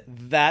read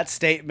that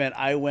statement,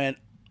 I went,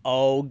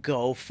 oh,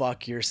 go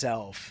fuck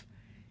yourself.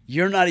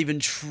 You're not even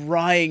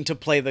trying to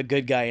play the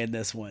good guy in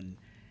this one.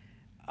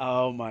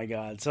 Oh my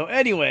God. So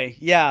anyway,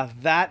 yeah,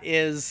 that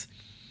is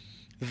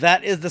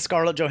the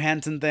Scarlett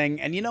Johansson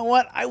thing. And you know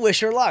what? I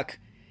wish her luck.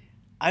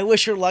 I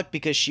wish her luck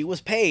because she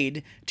was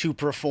paid to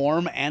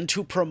perform and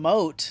to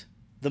promote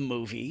the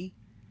movie.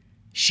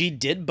 She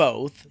did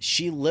both.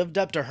 She lived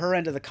up to her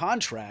end of the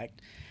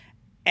contract,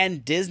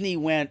 and Disney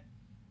went,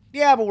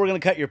 "Yeah, but we're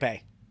going to cut your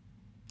pay.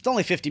 It's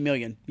only 50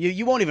 million.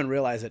 You won't even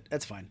realize it.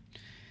 That's fine."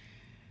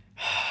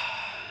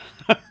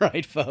 All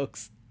right,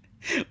 folks.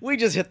 We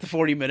just hit the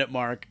 40-minute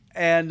mark,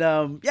 and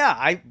yeah,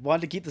 I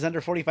wanted to keep this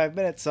under 45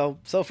 minutes.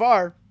 So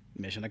far,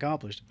 mission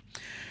accomplished.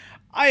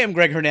 I am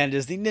Greg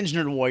Hernandez, the Ninja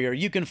Nerd Warrior.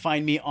 You can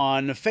find me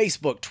on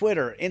Facebook,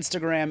 Twitter,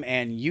 Instagram,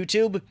 and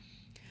YouTube.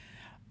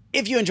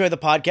 If you enjoy the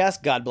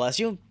podcast, God bless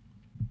you.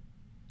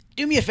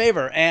 Do me a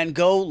favor and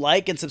go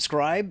like and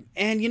subscribe.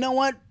 And you know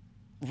what?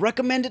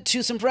 Recommend it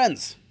to some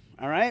friends.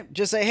 All right?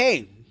 Just say,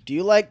 hey, do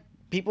you like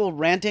people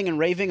ranting and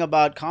raving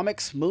about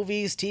comics,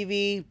 movies,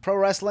 TV, pro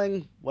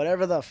wrestling,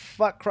 whatever the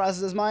fuck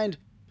crosses his mind?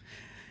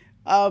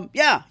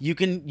 Yeah, you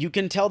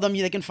can tell them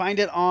they can find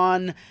it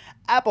on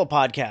Apple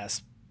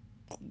Podcasts,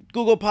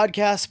 Google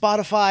Podcasts,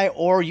 Spotify,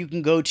 or you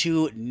can go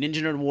to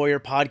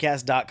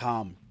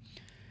ninjanerdwarriorpodcast.com.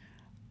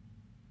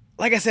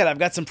 Like I said, I've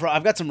got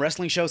some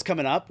wrestling shows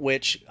coming up,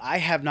 which I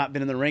have not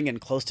been in the ring in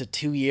close to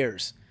 2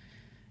 years.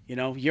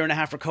 Year and a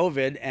half for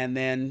COVID, and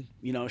then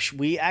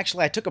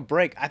I took a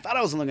break. I thought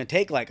I was only going to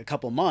take like a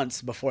couple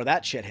months before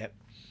that shit hit.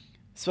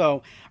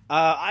 So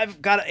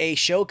I've got a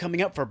show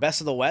coming up for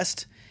Best of the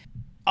West,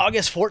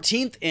 August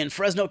 14th in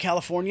Fresno,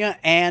 California,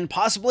 and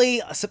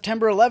possibly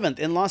September 11th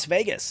in Las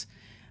Vegas.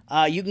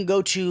 You can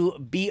go to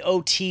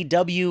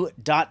botw.tv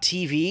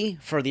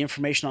for the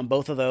information on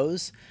both of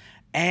those.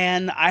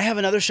 And I have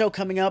another show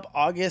coming up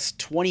August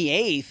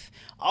 28th,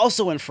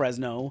 also in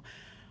Fresno,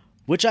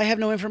 which I have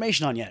no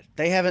information on yet.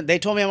 They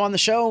told me I'm on the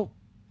show,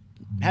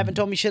 haven't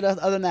told me shit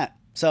other than that.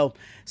 So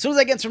as soon as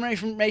I get some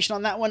information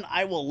on that one,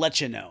 I will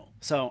let you know.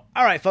 So,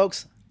 all right,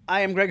 folks,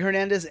 I am Greg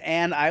Hernandez,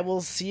 and I will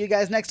see you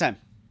guys next time.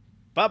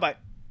 Bye-bye.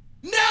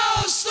 No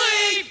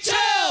sleep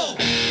till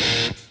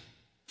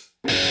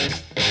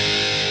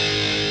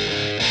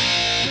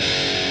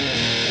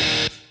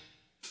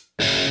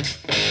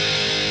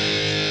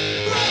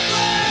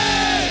Brooklyn!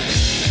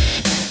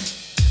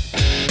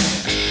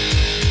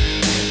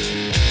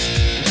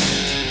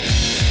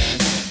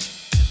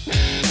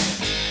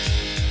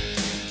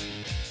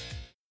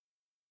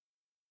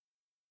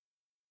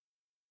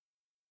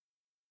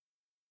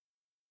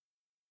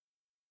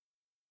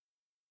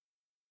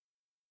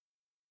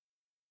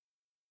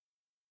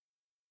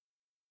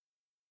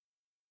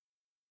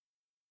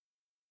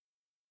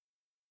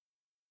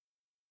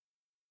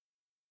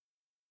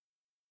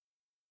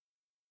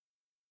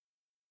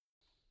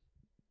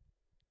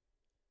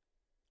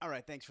 All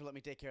right, thanks for letting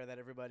me take care of that,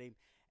 everybody.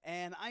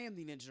 And I am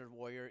the Ninja Nerd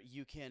Warrior.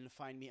 You can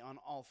find me on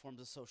all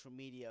forms of social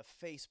media: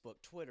 Facebook,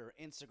 Twitter,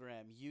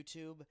 Instagram,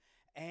 YouTube,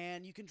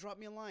 and you can drop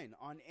me a line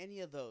on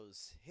any of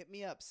those. Hit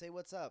me up, say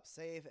what's up,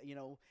 say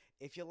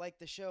if you like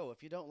the show.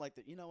 If you don't like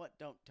you know what?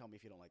 Don't tell me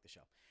if you don't like the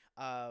show.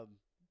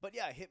 But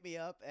yeah, hit me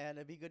up, and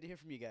it'd be good to hear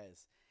from you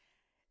guys.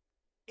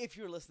 If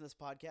you're listening to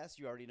this podcast,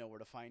 you already know where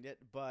to find it.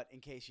 But in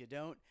case you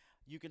don't,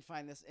 you can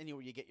find this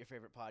anywhere you get your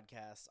favorite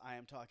podcasts. I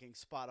am talking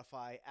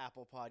Spotify,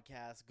 Apple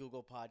Podcasts,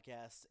 Google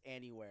Podcasts,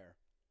 anywhere.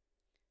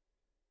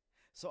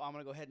 So I'm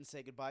going to go ahead and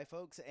say goodbye,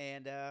 folks,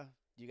 and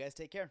you guys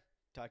take care.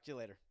 Talk to you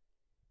later.